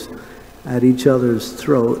devotees at each other's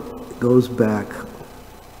throat goes back.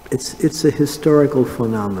 It's a historical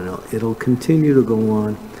phenomenon. It'll continue to go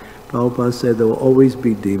on. Prabhupada said there will always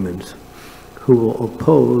be demons who will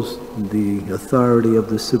oppose the authority of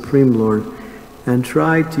the Supreme Lord and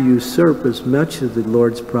try to usurp as much of the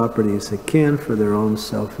Lord's property as they can for their own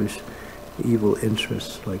selfish, evil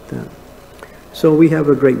interests like that. So we have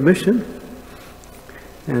a great mission,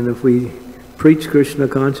 and if we preach Krishna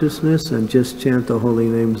consciousness and just chant the holy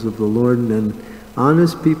names of the Lord, then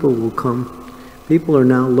honest people will come. People are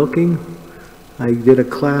now looking. I did a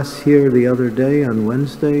class here the other day on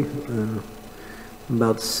Wednesday.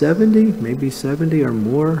 About 70, maybe 70 or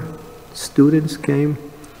more students came.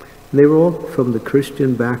 They were all from the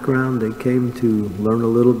Christian background. They came to learn a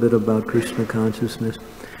little bit about Krishna consciousness.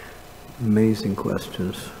 Amazing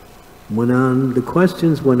questions. The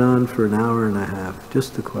questions went on for an hour and a half,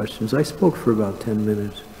 just the questions. I spoke for about 10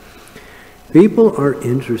 minutes. People are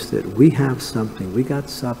interested. We have something. We got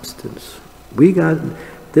substance.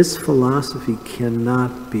 This philosophy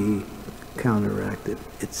cannot be counteracted.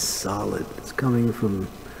 It's solid. It's coming from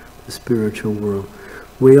the spiritual world.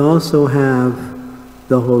 We also have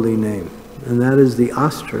the holy name, and that is the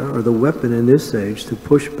astra, or the weapon in this age, to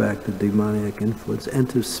push back the demonic influence and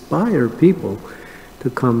to inspire people to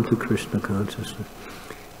come to Krishna consciousness.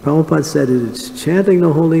 Prabhupada said it's chanting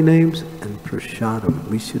the holy names and prasadam.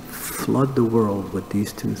 We should flood the world with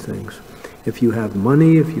these two things. If you have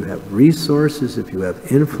money, if you have resources, if you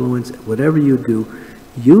have influence, whatever you do,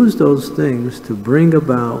 use those things to bring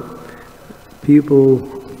about people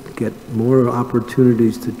get more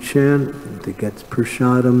opportunities to chant, to get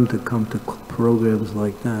prasadam, to come to programs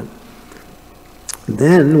like that.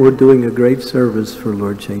 Then we're doing a great service for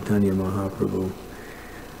Lord Chaitanya Mahaprabhu.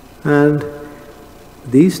 And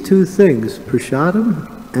these two things, prasadam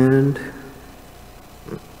and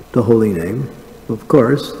the holy name, of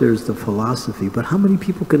course, there's the philosophy, but how many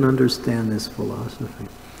people can understand this philosophy?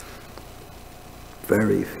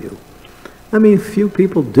 Very few. I mean, few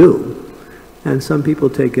people do, and some people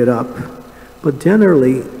take it up, but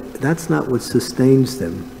generally, that's not what sustains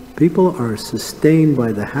them. People are sustained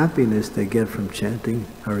by the happiness they get from chanting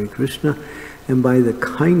Hare Krishna and by the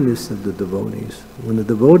kindness of the devotees. When the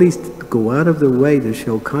devotees go out of their way to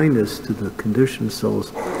show kindness to the conditioned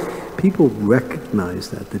souls, people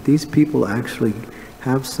recognize that these people actually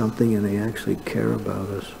have something and they actually care about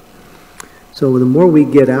us. So the more we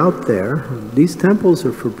get out there, these temples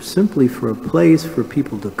are simply for a place for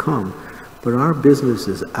people to come, but our business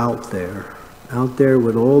is out there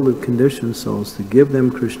with all the conditioned souls to give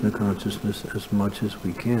them Krishna consciousness as much as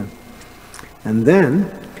we can. And then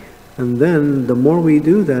the more we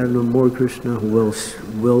do that, the more Krishna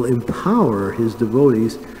will empower his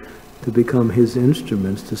devotees to become his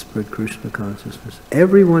instruments to spread Krishna consciousness.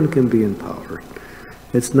 Everyone can be empowered.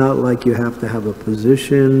 It's not like you have to have a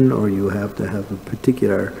position or you have to have a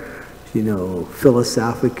particular,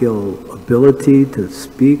 philosophical ability to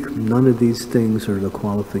speak. None of these things are the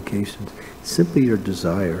qualifications. It's simply your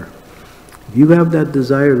desire. If you have that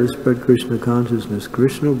desire to spread Krishna consciousness,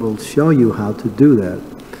 Krishna will show you how to do that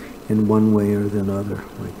in one way or another,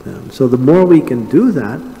 like that. So the more we can do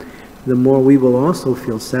that, the more we will also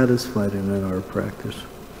feel satisfied in our practice.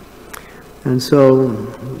 And so,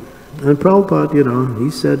 and Prabhupada, he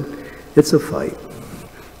said, it's a fight.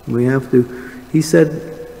 We have to, he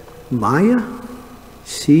said, Maya,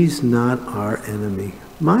 she's not our enemy.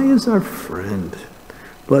 Maya's our friend.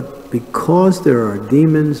 But because there are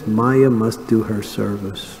demons, Maya must do her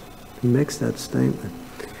service. He makes that statement.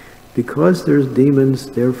 Because there's demons,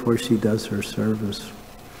 therefore she does her service.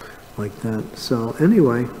 Like that. So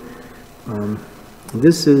anyway,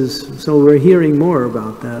 so we're hearing more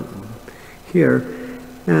about that here.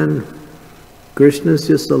 And Krishna's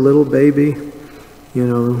just a little baby.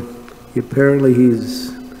 Apparently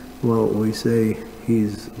he's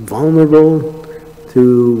vulnerable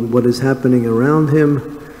to what is happening around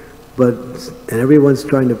him. And everyone's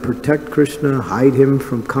trying to protect Krishna, hide him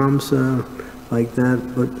from Kamsa, like that.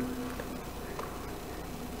 But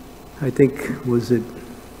I think,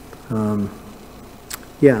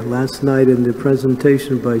 last night in the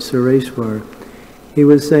presentation by Sureshwar, he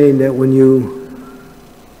was saying that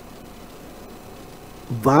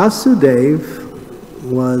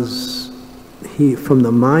from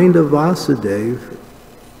the mind of Vasudeva,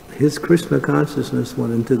 his Krishna consciousness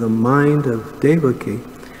went into the mind of Devaki,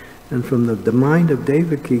 and from the mind of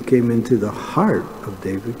Devaki came into the heart of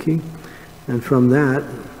Devaki, and from that,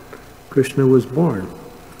 Krishna was born.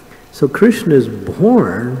 So Krishna is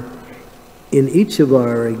born in each of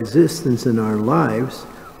our existence in our lives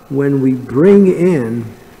when we bring in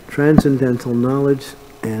transcendental knowledge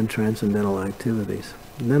and transcendental activities.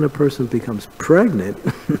 And then a person becomes pregnant.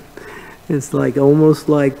 It's almost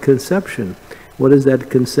like conception. What is that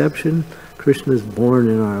conception? Krishna is born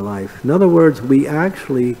in our life. In other words, we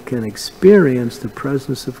actually can experience the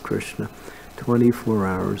presence of Krishna 24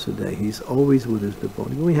 hours a day. He's always with his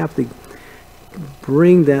devotee. We have to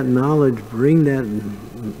bring that knowledge, bring that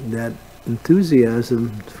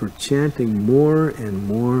enthusiasm for chanting more and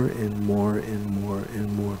more and more and more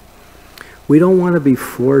and more. We don't want to be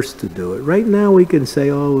forced to do it. Right now we can say,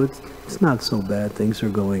 oh, it's not so bad, things are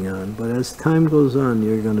going on. But as time goes on,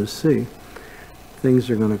 you're going to see things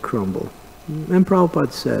are going to crumble. And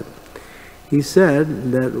Prabhupada he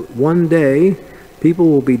said that one day people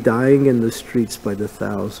will be dying in the streets by the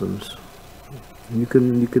thousands. You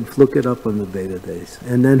can look it up on the Veda days.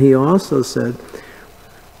 And then he also said,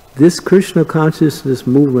 this Krishna consciousness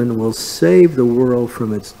movement will save the world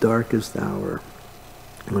from its darkest hour.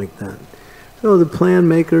 Like that. So the plan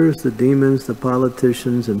makers, the demons, the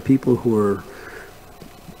politicians, and people who are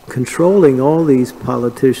controlling all these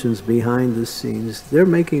politicians behind the scenes, they're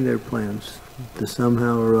making their plans to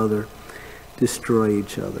somehow or other destroy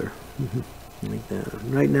each other. Like that.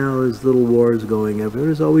 Right now there's little wars going everywhere.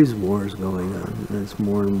 There's always wars going on. And it's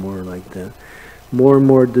more and more like that. More and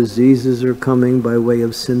more diseases are coming by way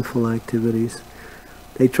of sinful activities.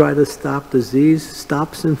 They try to stop disease.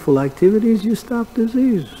 Stop sinful activities, you stop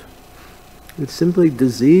disease. It's simply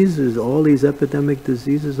diseases. All these epidemic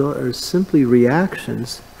diseases are simply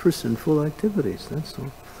reactions for sinful activities. That's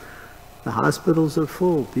all. The hospitals are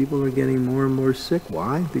full. People are getting more and more sick.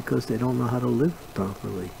 Why? Because they don't know how to live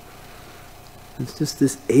properly. It's just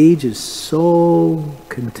this age is so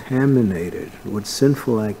contaminated with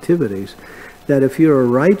sinful activities that if you're a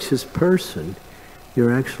righteous person,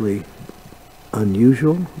 you're actually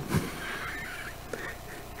unusual.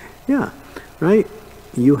 Yeah, right?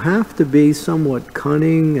 You have to be somewhat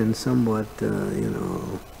cunning and somewhat,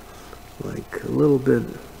 like a little bit,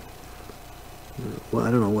 well,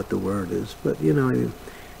 I don't know what the word is, but you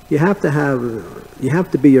have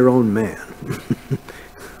to be your own man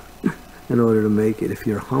in order to make it. If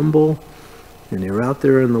you're humble and you're out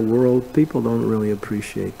there in the world, people don't really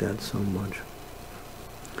appreciate that so much.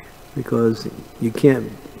 Because you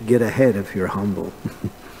can't get ahead if you're humble.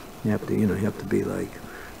 You have to be like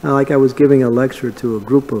I was giving a lecture to a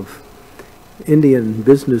group of Indian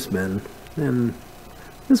businessmen, and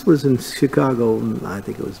This was in Chicago, I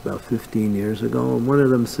think it was about 15 years ago, and one of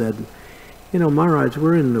them said, you know, Maharaj,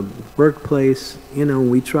 we're in the workplace, you know,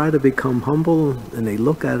 we try to become humble, and they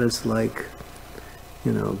look at us like,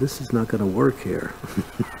 you know, this is not going to work here.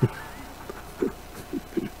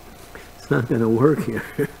 It's not going to work here.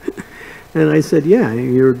 And I said, yeah,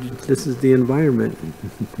 this is the environment.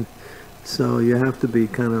 So you have to be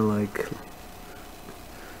kind of like,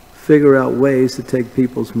 figure out ways to take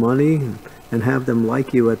people's money and have them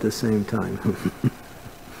like you at the same time.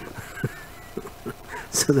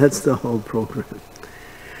 So that's the whole program.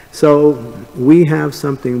 So we have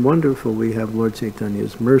something wonderful. We have Lord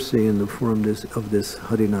Chaitanya's mercy in the form of this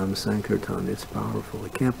Harinam Sankirtan. It's powerful.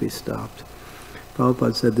 It can't be stopped.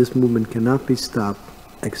 Prabhupada said this movement cannot be stopped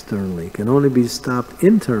externally. It can only be stopped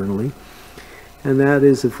internally. And that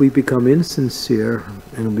is if we become insincere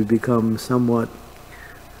and we become somewhat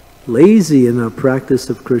lazy in our practice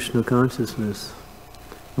of Krishna consciousness.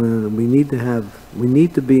 When we need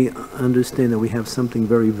to understand that we have something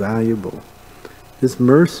very valuable. This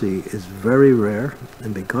mercy is very rare,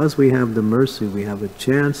 and because we have the mercy, we have a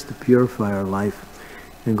chance to purify our life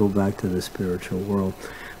and go back to the spiritual world.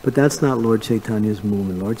 But that's not Lord Chaitanya's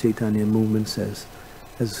movement. Lord Chaitanya's movement says,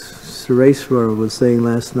 as Sureshwara was saying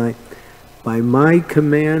last night, by my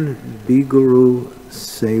command, be Guru,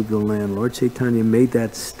 save the land. Lord Chaitanya made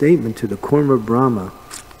that statement to the Kurma Brahma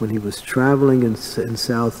when he was traveling in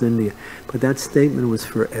South India. But that statement was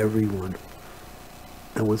for everyone.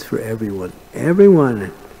 It was for everyone.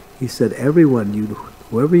 Everyone. He said, everyone,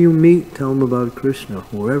 whoever you meet, tell them about Krishna.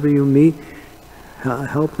 Whoever you meet,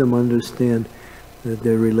 help them understand that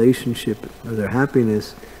their relationship or their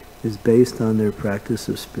happiness is based on their practice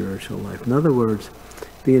of spiritual life. In other words,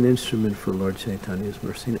 be an instrument for Lord Chaitanya's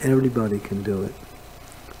mercy, and everybody can do it.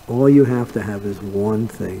 All you have to have is one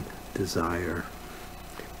thing, desire.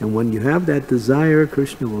 And when you have that desire,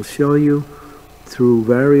 Krishna will show you through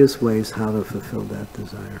various ways how to fulfill that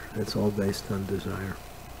desire. It's all based on desire.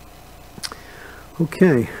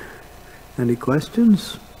 Okay. Any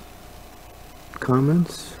questions?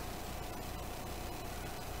 Comments?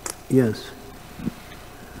 Yes.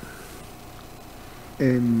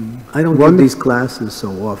 I don't give these classes so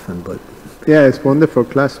often, but... Yeah, it's wonderful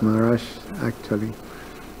class, Maharaj, actually.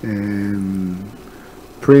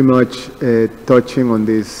 Pretty much touching on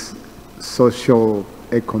these social,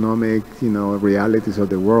 economic, realities of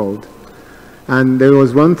the world. And there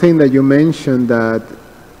was one thing that you mentioned, that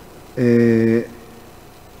there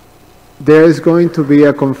is going to be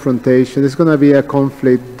a confrontation, there's going to be a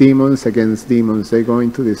conflict, demons against demons. They're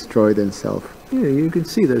going to destroy themselves. Yeah, you can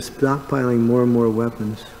see they're stockpiling more and more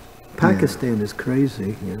weapons. Pakistan is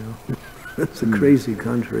crazy, It's a crazy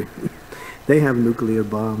country. They have nuclear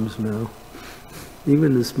bombs now.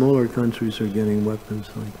 Even the smaller countries are getting weapons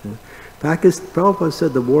like that. Prabhupada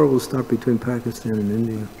said the war will start between Pakistan and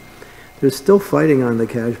India. They're still fighting on the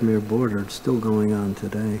Kashmir border. It's still going on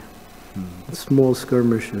today. Small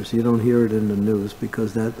skirmishes. You don't hear it in the news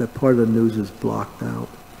because that part of the news is blocked out.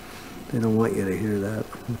 They don't want you to hear that.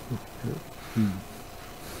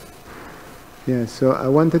 Yeah, so I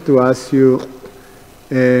wanted to ask you,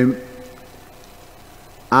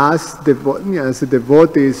 as the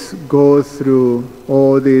devotees go through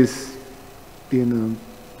all these,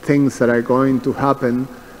 things that are going to happen,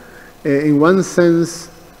 in one sense,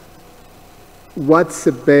 what's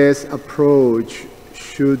the best approach?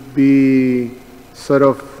 Should be sort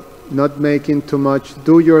of not making too much,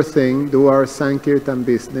 do your thing, do our Sankirtan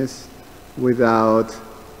business without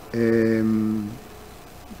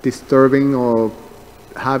disturbing or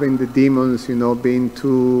having the demons, being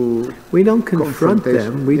too... We don't confront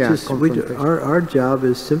them. Our job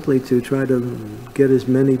is simply to try to get as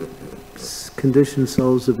many conditioned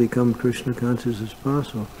souls to become Krishna conscious as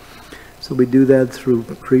possible. So we do that through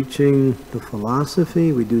preaching the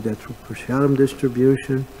philosophy, we do that through prasadam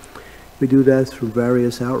distribution, we do that through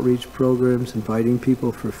various outreach programs, inviting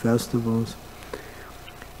people for festivals.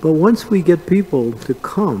 But once we get people to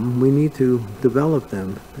come, we need to develop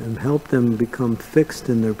them and help them become fixed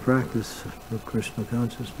in their practice of Krishna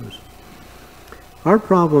consciousness. Our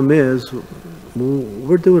problem is,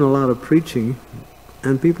 we're doing a lot of preaching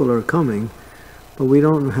and people are coming, but we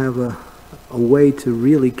don't have a way to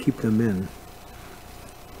really keep them in.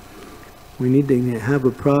 We need to have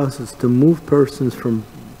a process to move persons from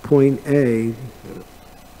point A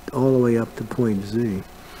all the way up to point Z.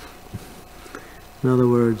 In other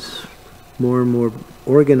words, more and more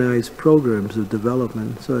organized programs of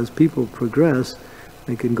development, so as people progress,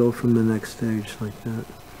 they can go from the next stage like that.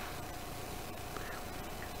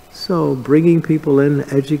 So bringing people in,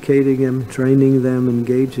 educating them, training them,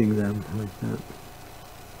 engaging them like that.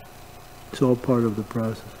 It's all part of the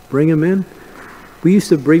process. Bring them in. We used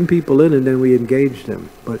to bring people in and then we engaged them.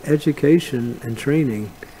 But education and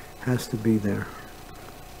training has to be there.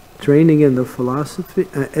 Training in the philosophy,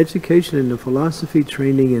 education in the philosophy,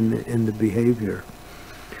 training in the behavior.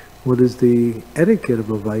 What is the etiquette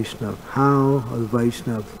of a Vaishnava? How a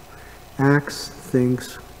Vaishnava acts,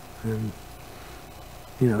 thinks, and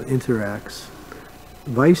interacts.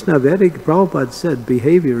 Vaishnava etiquette, Prabhupada said,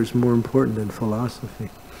 behavior is more important than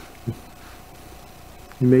philosophy.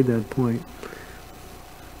 He made that point.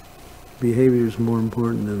 Behavior is more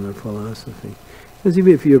important than the philosophy. Because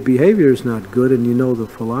even if your behavior is not good and you know the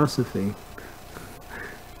philosophy,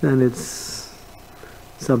 then it's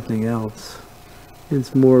something else.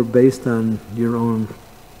 It's more based on your own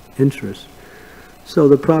interest. So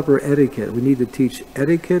the proper etiquette, we need to teach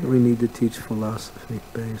etiquette, we need to teach philosophy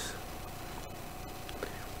base.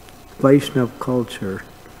 Vaishnava culture,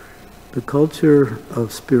 the culture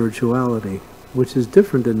of spirituality, which is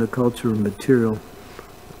different than the culture of material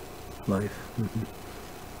life.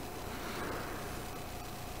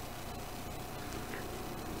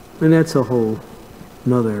 And that's a whole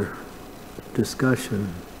another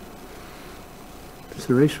discussion.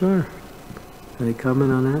 Sureshwar, any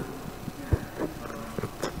comment on that?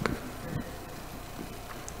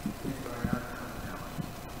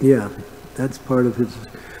 Yeah, that's part of his.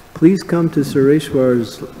 Please come to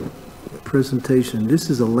Sureshwar's presentation. This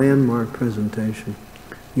is a landmark presentation.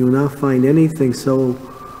 You will not find anything so,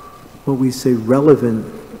 what we say,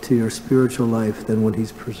 relevant to your spiritual life than what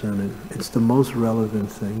he's presented. It's the most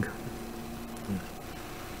relevant thing.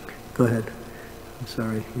 Go ahead. I'm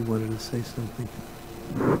sorry, you wanted to say something.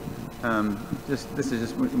 This is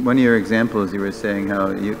just one of your examples. You were saying how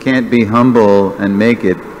you can't be humble and make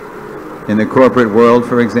it in the corporate world,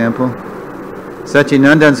 for example.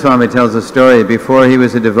 Satyanandan Swami tells a story. Before he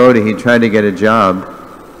was a devotee, he tried to get a job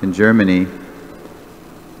in Germany,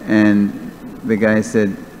 and the guy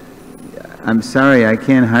said, "I'm sorry, I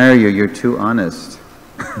can't hire you, you're too honest."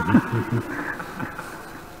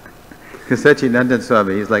 Because Satyanandan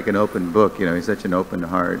Swami, he's like an open book, he's such an open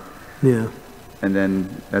heart. Yeah. And then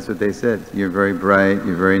that's what they said. You're very bright,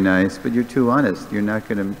 you're very nice, but you're too honest. You're not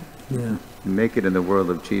going to make it in the world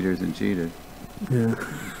of cheaters and cheated. Yeah.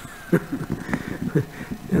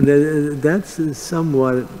 And that's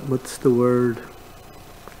somewhat, what's the word,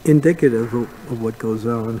 indicative of what goes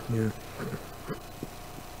on here.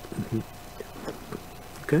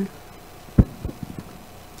 Okay?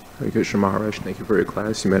 Hare Krishna Maharaj, thank you for your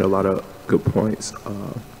class. You made a lot of good points.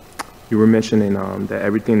 You were mentioning that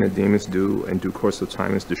everything that demons do in due course of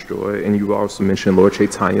time is destroyed, and you also mentioned Lord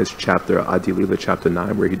Chaitanya's chapter, Adi Lila chapter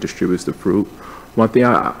 9, where he distributes the fruit. One thing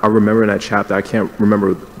I remember in that chapter, I can't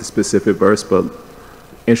remember the specific verse, but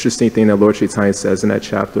interesting thing that Lord Chaitanya says in that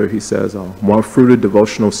chapter, he says, one fruit of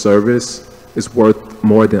devotional service is worth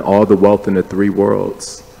more than all the wealth in the three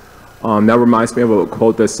worlds. That reminds me of a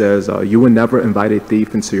quote that says, you would never invite a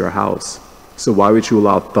thief into your house, so why would you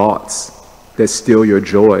allow thoughts that steal your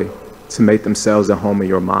joy to make themselves at home in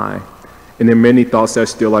your mind? And there are many thoughts that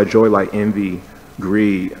steal our joy, like envy,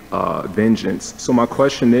 greed, vengeance. So my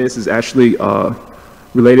question is actually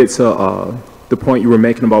related to the point you were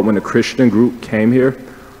making about when the Christian group came here.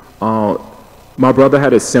 My brother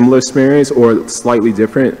had a similar experience, or slightly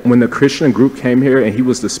different. When the Christian group came here and he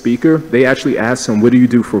was the speaker, they actually asked him, what do you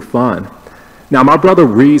do for fun? Now, my brother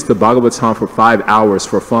reads the Bhatavatam for 5 hours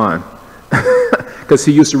for fun, because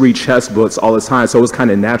he used to read chess books all the time, so it was kind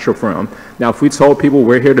of natural for him. Now, if we told people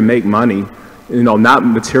we're here to make money, not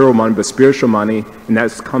material money, but spiritual money, and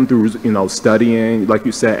that's come through, studying, like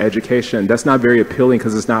you said, education, that's not very appealing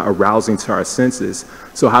because it's not arousing to our senses.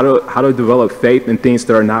 So how to develop faith in things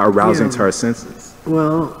that are not arousing to our senses?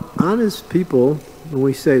 Well, honest people, when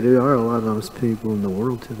we say there are a lot of honest people in the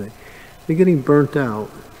world today, they're getting burnt out.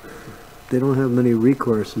 They don't have many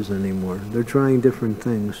recourses anymore. They're trying different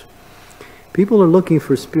things. People are looking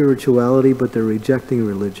for spirituality, but they're rejecting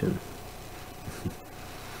religion.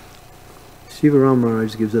 Shiva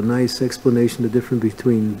Maharaj gives a nice explanation of the difference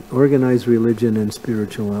between organized religion and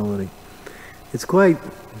spirituality. It's quite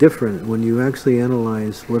different when you actually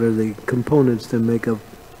analyze what are the components that make up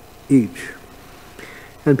each.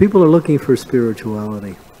 And people are looking for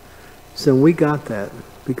spirituality. So we got that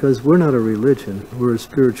because we're not a religion, we're a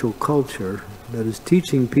spiritual culture that is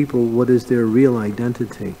teaching people what is their real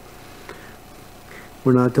identity.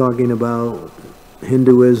 We're not talking about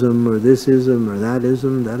Hinduism or this ism or that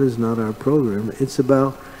ism. That is not our program. It's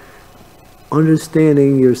about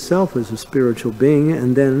understanding yourself as a spiritual being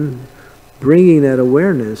and then bringing that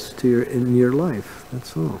awareness to in your life.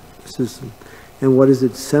 That's all. And what does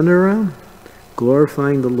it center around?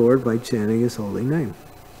 Glorifying the Lord by chanting His holy name.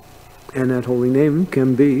 And that holy name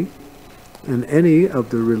can be in any of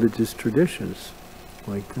the religious traditions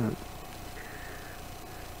like that.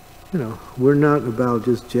 You know, we're not about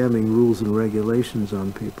just jamming rules and regulations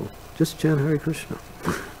on people. Just chant Hare Krishna.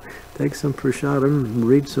 Take some prasadam,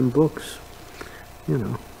 read some books. You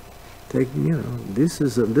know, this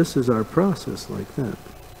is our process like that.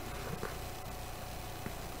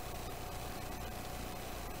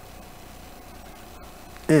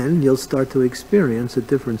 And you'll start to experience a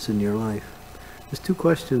difference in your life. There's two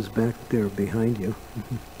questions back there behind you.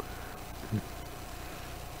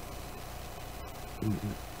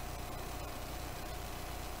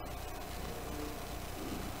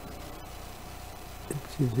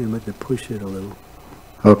 You might have to push it a little.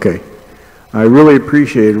 Okay. I really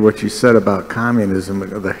appreciated what you said about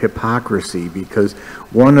communism, the hypocrisy, because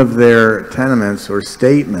one of their tenements or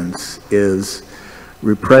statements is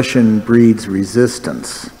repression breeds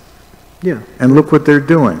resistance. Yeah. And look what they're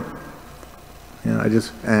doing. You know,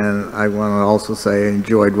 I want to also say I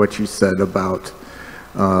enjoyed what you said about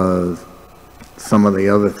some of the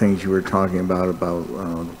other things you were talking about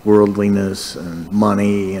worldliness and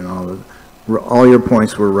money and all your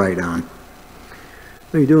points were right on.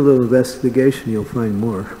 When you do a little investigation, you'll find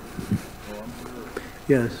more.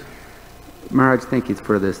 Yes. Maharaj, thank you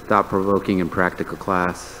for this thought-provoking and practical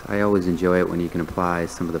class. I always enjoy it when you can apply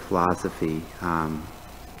some of the philosophy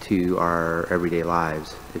to our everyday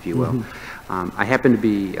lives, if you will. I happen to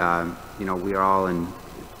be, you know, we are all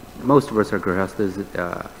most of us are grihastas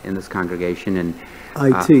in this congregation. And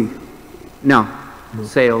IT? No,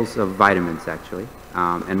 sales of vitamins, actually.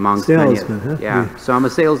 And amongst salesman, many, huh? Yeah. So I'm a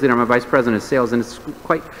sales leader. I'm a vice president of sales, and it's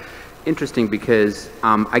quite interesting because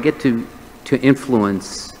I get to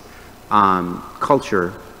influence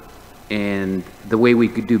culture and the way we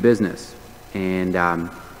could do business. And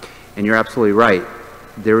you're absolutely right.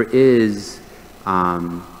 There is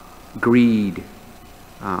greed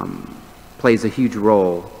plays a huge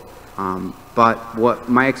role, but what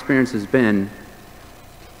my experience has been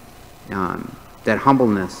that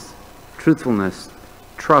humbleness, truthfulness,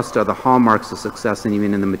 trust are the hallmarks of success, and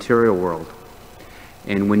even in the material world.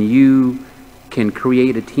 And when you can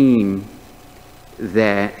create a team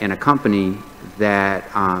and a company that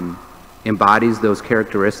embodies those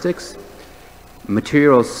characteristics,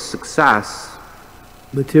 material success.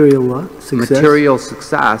 Material what? Success? Material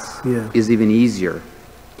success is even easier.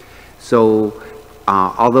 So,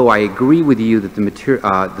 although I agree with you that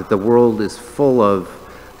that the world is full of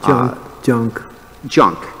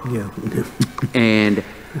junk. Yeah. And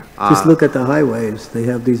just look at the highways. They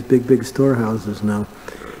have these big storehouses now.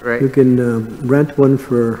 Right. You can rent one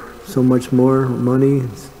for so much more money.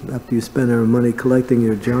 After you spend our money collecting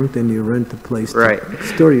your junk, then you rent the place to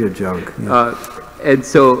store your junk. Yeah. And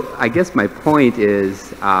so I guess my point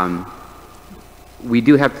is we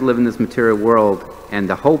do have to live in this material world, and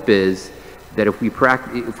the hope is that if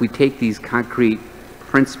we take these concrete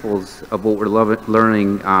principles of what we're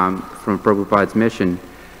learning from Prabhupada's mission,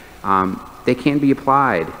 they can be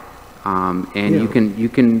applied, and you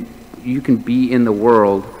can be in the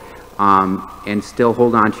world and still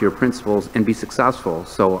hold on to your principles and be successful.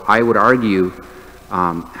 So I would argue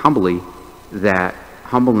humbly that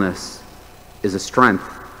humbleness is a strength,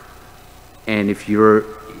 and if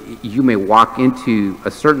you may walk into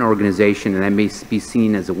a certain organization and that may be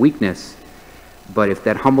seen as a weakness, but if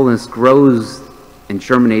that humbleness grows and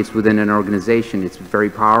germinates within an organization, it's very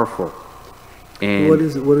powerful. And what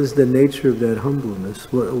is the nature of that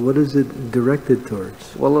humbleness? What is it directed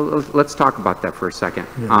towards? Well, let's talk about that for a second.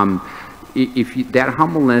 Yeah. That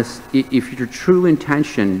humbleness, if your true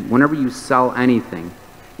intention, whenever you sell anything,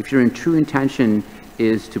 if your true intention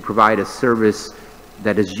is to provide a service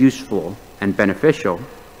that is useful and beneficial,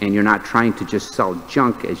 and you're not trying to just sell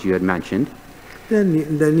junk, as you had mentioned, then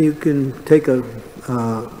you can take a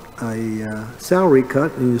salary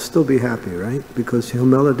cut and you'll still be happy, right? Because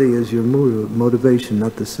humility is your motivation,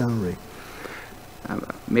 not the salary.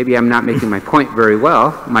 Maybe I'm not making my point very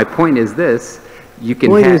well. My point is this: you can.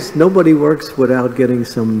 Point is, nobody works without getting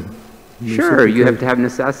some. Sure, you have to have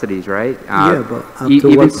necessities, right? Yeah, but up to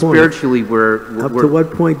even what point? Spiritually, Up to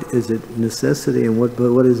what point is it necessity, and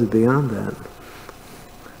what is it beyond that?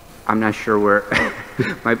 I'm not sure where.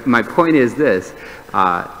 my point is this: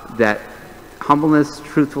 that humbleness,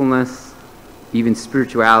 truthfulness, even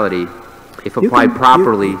spirituality, if applied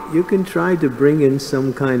properly. You can try to bring in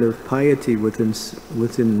some kind of piety within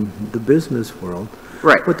the business world.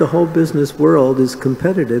 Right. But the whole business world is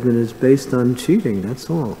competitive and is based on cheating. That's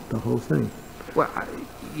all, the whole thing. Well,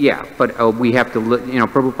 yeah, but we have to look,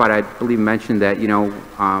 Prabhupada, I believe, mentioned that,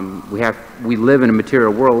 we live in a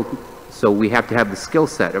material world, So we have to have the skill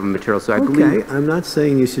set of a material. So I Okay, believe. I'm not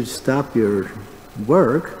saying you should stop your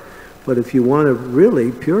work, but if you want to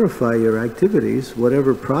really purify your activities,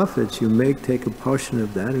 whatever profits you make, take a portion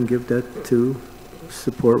of that and give that to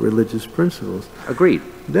support religious principles. Agreed.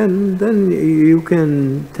 Then you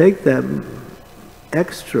can take that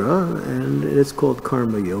extra, and it's called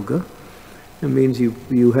karma yoga. It means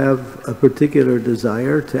you have a particular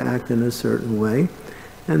desire to act in a certain way,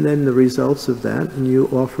 and then the results of that, and you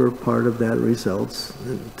offer part of that results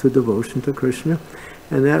to devotion to Krishna,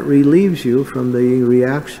 and that relieves you from the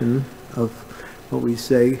reaction of what we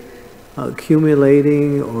say,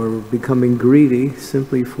 accumulating or becoming greedy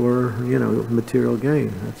simply for, material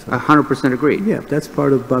gain. That's 100% agreed. yeah, that's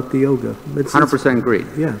part of bhakti yoga. 100% agreed.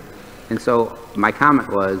 Yeah. And so my comment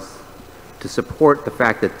was to support the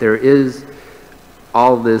fact that there is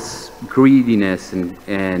all this greediness and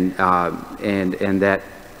that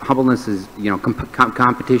humbleness is,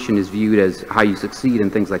 competition is viewed as how you succeed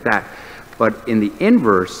and things like that. But in the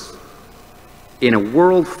inverse, in a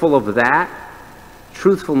world full of that,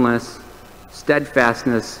 truthfulness,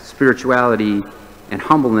 steadfastness, spirituality, and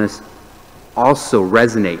humbleness also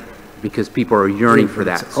resonate because people are yearning for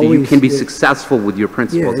that. So you can be successful with your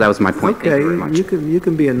principles. That was my point. Okay, Thank you very much. you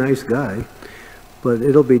can be a nice guy, but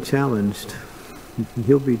it'll be challenged.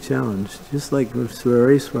 You'll be challenged. Just like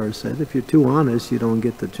Swareswar said, if you're too honest, you don't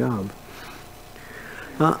get the job.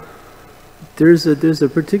 There's a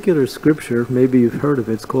particular scripture, maybe you've heard of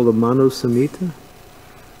it, it's called the Manu Samhita.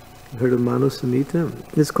 You heard of Manu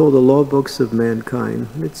Samhita? It's called the Law Books of Mankind.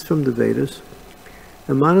 It's from the Vedas.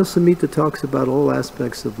 And Manu Samhita talks about all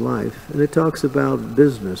aspects of life, and it talks about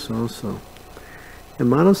business also. And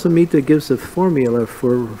Manu Samhita gives a formula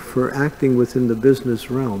for acting within the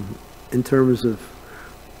business realm in terms of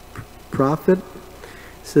profit.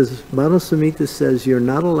 It says, Manu Samhita says you're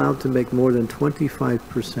not allowed to make more than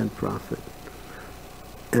 25% profit.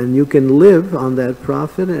 And you can live on that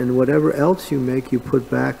profit, and whatever else you make, you put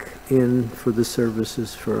back in for the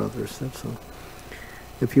services for others. That's all.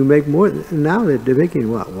 If you make more, now they're making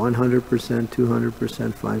what, 100%,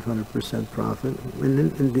 200%, 500% profit.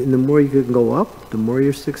 And the more you can go up, the more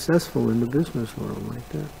you're successful in the business world like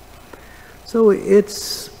that. So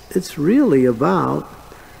it's really about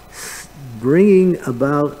bringing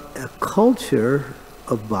about a culture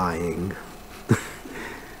of buying.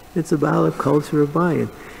 It's about a culture of buying.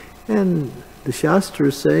 And the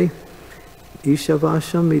Shastras say,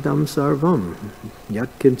 Ishavasham idam sarvam, yat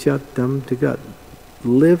kinchat dam jagat.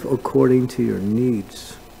 Live according to your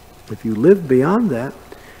needs. If you live beyond that,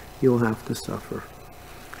 you'll have to suffer.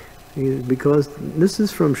 Because this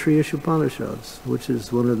is from Sri Upanishads, which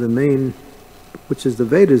is one of the main, which is the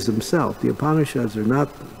Vedas themselves. The Upanishads are not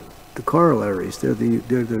the corollaries, they're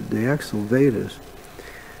the actual Vedas.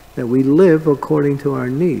 That we live according to our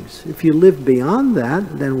needs. If you live beyond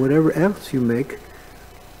that, then whatever else you make,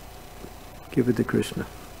 give it to Krishna.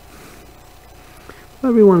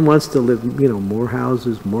 Everyone wants to live, more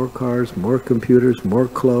houses, more cars, more computers, more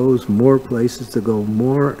clothes, more places to go,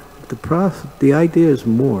 more. The idea is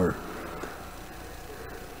more.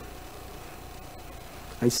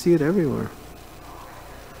 I see it everywhere.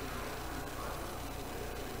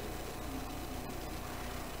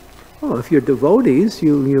 Oh, if you're devotees,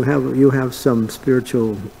 you have some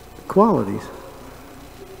spiritual qualities.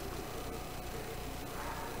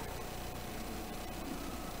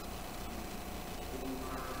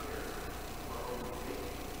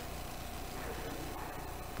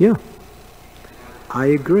 Yeah, I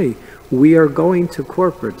agree. We are going to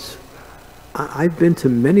corporates. I've been to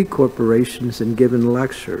many corporations and given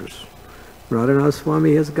lectures. Radhanath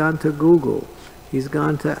Swami has gone to Google. He's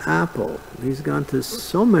gone to Apple. He's gone to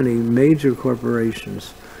so many major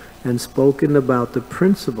corporations and spoken about the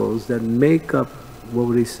principles that make up, what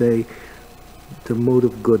would he say, the mode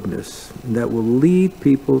of goodness, that will lead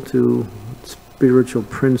people to spiritual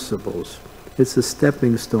principles. It's a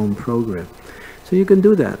stepping stone program. So you can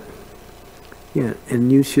do that. Yeah,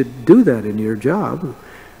 and you should do that in your job.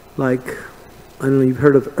 Like, I don't know, you've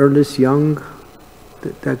heard of Ernest Young,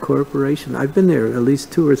 that corporation? I've been there at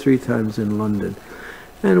least 2 or 3 times in London.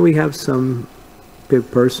 And we have some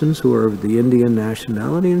persons who are of the Indian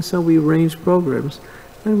nationality, and so we arrange programs.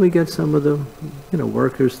 And we get some of the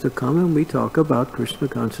workers to come, and we talk about Krishna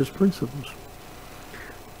conscious principles.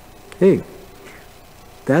 Hey,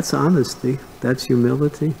 that's honesty, that's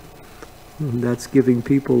humility. That's giving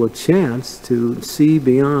people a chance to see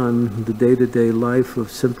beyond the day-to-day life of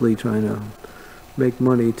simply trying to make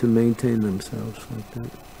money to maintain themselves like that.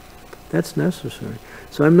 That's necessary.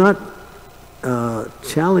 So I'm not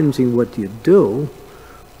challenging what you do,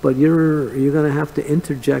 but you're going to have to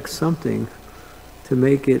interject something to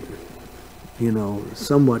make it you know,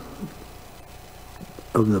 somewhat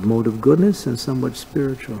of the mode of goodness and somewhat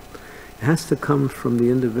spiritual. It has to come from the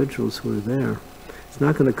individuals who are there. It's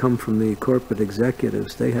not going to come from the corporate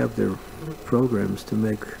executives. They have their programs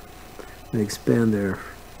to expand their,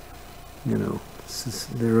 you know,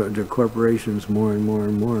 their corporations more and more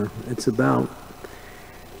and more. It's about,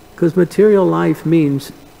 because material life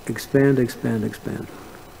means expand, expand, expand.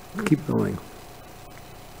 Keep going.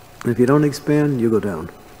 If you don't expand, you go down.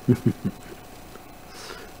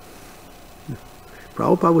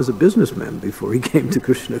 Prabhupada was a businessman before he came to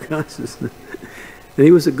Krishna consciousness. And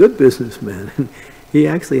he was a good businessman. He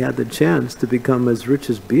actually had the chance to become as rich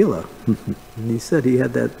as Bila. And he said he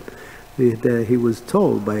had that, he was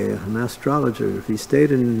told by an astrologer, if he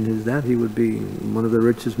stayed in that, he would be one of the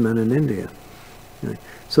richest men in India.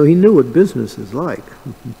 So he knew what business is like.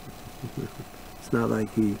 It's not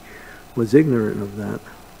like he was ignorant of that.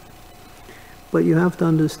 But you have to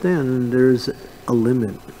understand there's a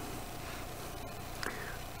limit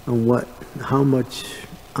on how much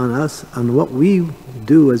on us, on what we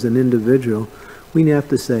do as an individual. We have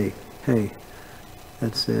to say, hey,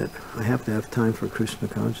 that's it. I have to have time for Krishna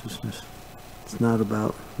consciousness. It's not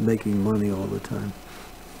about making money all the time.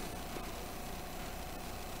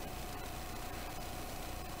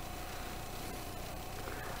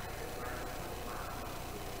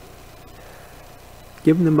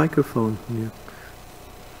 Give him the microphone. Yeah.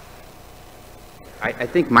 I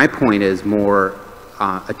think my point is more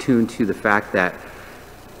attuned to the fact that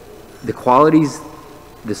the qualities,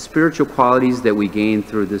 the spiritual qualities that we gain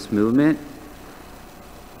through this movement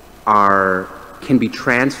can be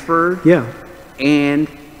transferred. Yeah. And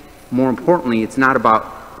more importantly, it's not about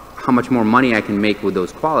how much more money I can make with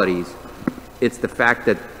those qualities. It's the fact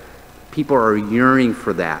that people are yearning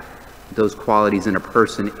for those qualities in a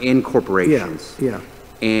person, in corporations. Yeah.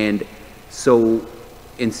 And so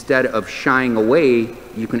instead of shying away,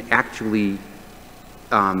 you can actually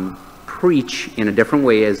preach in a different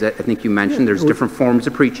way, as I think you mentioned. There's different forms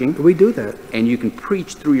of preaching. We do that. And you can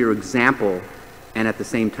preach through your example and at the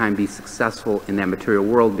same time be successful in that material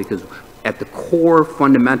world, because at the core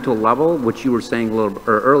fundamental level, which you were saying a little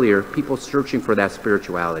earlier, people searching for that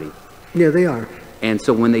spirituality. Yeah, they are. And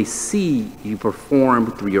so when they see you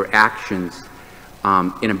perform through your actions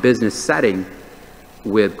in a business setting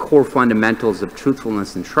with core fundamentals of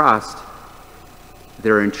truthfulness and trust,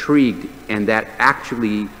 they're intrigued, and that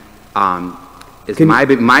actually is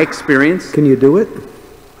my experience. Can you do it?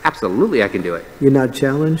 Absolutely, I can do it. You're not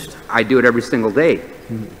challenged? I do it every single day.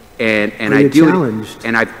 And I do challenged?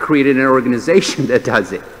 And I've created an organization that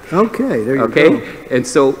does it. Okay, there you go. Okay? And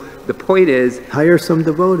so the point is... Hire some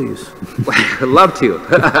devotees. I'd love to.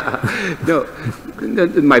 No,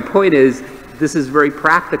 my point is, this is very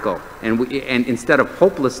practical. And instead of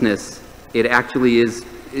hopelessness, it actually is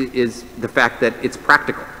the fact that it's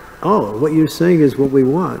practical. Oh, what you're saying is what we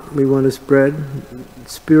want. We want to spread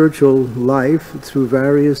spiritual life through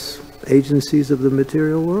various agencies of the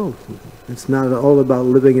material world. It's not all about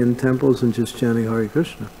living in temples and just chanting Hare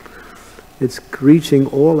Krishna. It's reaching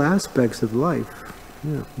all aspects of life.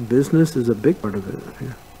 Yeah. Business is a big part of it.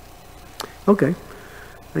 Yeah. Okay,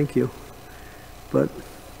 thank you. But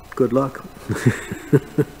good luck.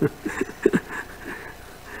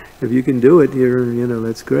 If you can do it,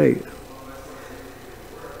 that's great.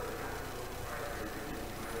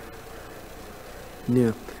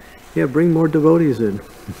 Yeah. Yeah, bring more devotees in.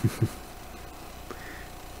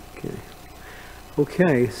 Okay.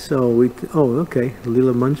 Okay, so okay.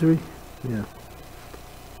 Leela Manjari? Yeah.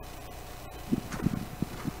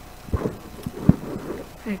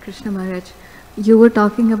 Hare Krishna Maharaj. You were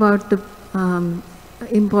talking about the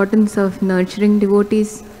importance of nurturing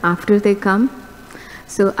devotees after they come.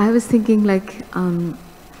 So I was thinking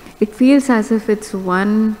it feels as if it's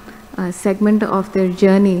one segment of their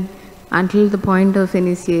journey until the point of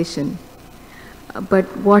initiation. But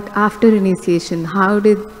what after initiation? How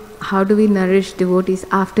do we nourish devotees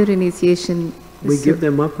after initiation? We give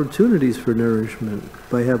them opportunities for nourishment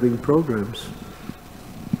by having programs.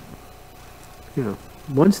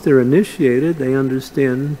 Once they're initiated, they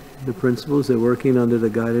understand the principles. They're working under the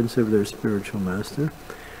guidance of their spiritual master.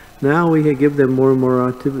 Now we can give them more and more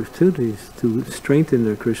opportunities to strengthen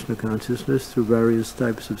their Krishna consciousness through various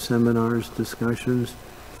types of seminars, discussions.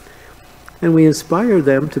 And we inspire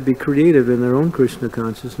them to be creative in their own Krishna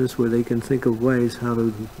consciousness, where they can think of ways how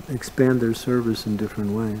to expand their service in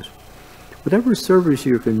different ways. Whatever service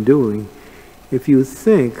you've been doing, if you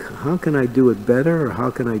think, how can I do it better, or how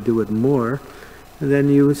can I do it more, then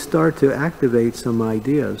you start to activate some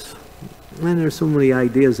ideas. And there's so many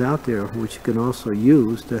ideas out there which you can also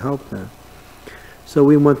use to help that. So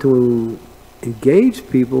we want to engage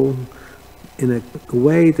people in a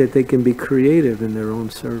way that they can be creative in their own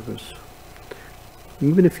service.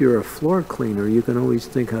 Even if you're a floor cleaner, you can always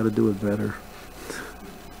think how to do it better.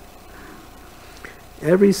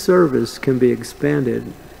 Every service can be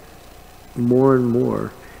expanded more and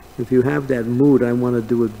more. If you have that mood, I want to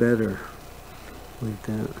do it better, like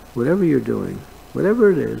that. Whatever you're doing,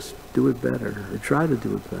 whatever it is, do it better, or try to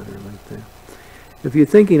do it better, like that. If you're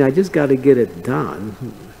thinking, I just got to get it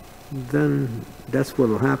done, then that's what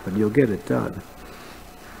will happen. You'll get it done.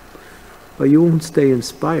 But you won't stay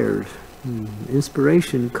inspired.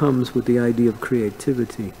 Inspiration comes with the idea of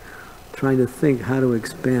creativity, trying to think how to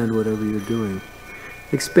expand whatever you're doing.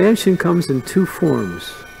 Expansion comes in two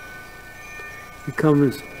forms. It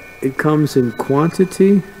comes in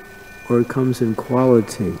quantity or it comes in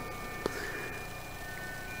quality.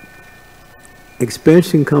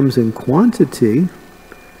 Expansion comes in quantity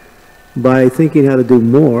by thinking how to do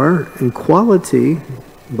more, and quality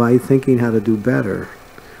by thinking how to do better.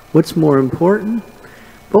 What's more important?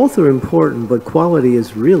 Both are important, but quality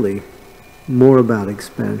is really more about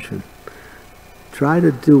expansion. Try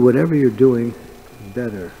to do whatever you're doing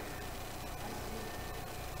better.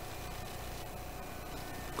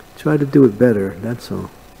 Try to do it better, that's all.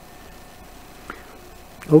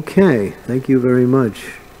 Okay, thank you very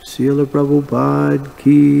much. Srila Prabhupada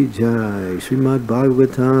ki jai. Srimad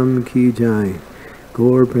Bhagavatam ki jai.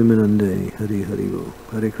 Gaur Premanande. Hari Hari Bo.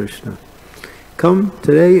 Hare Krishna. Come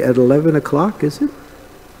today at 11 o'clock, is it?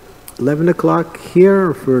 11 o'clock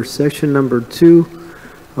here for session number 2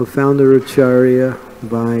 of Founder Acharya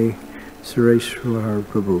by Sureshwar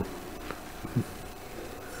Prabhu.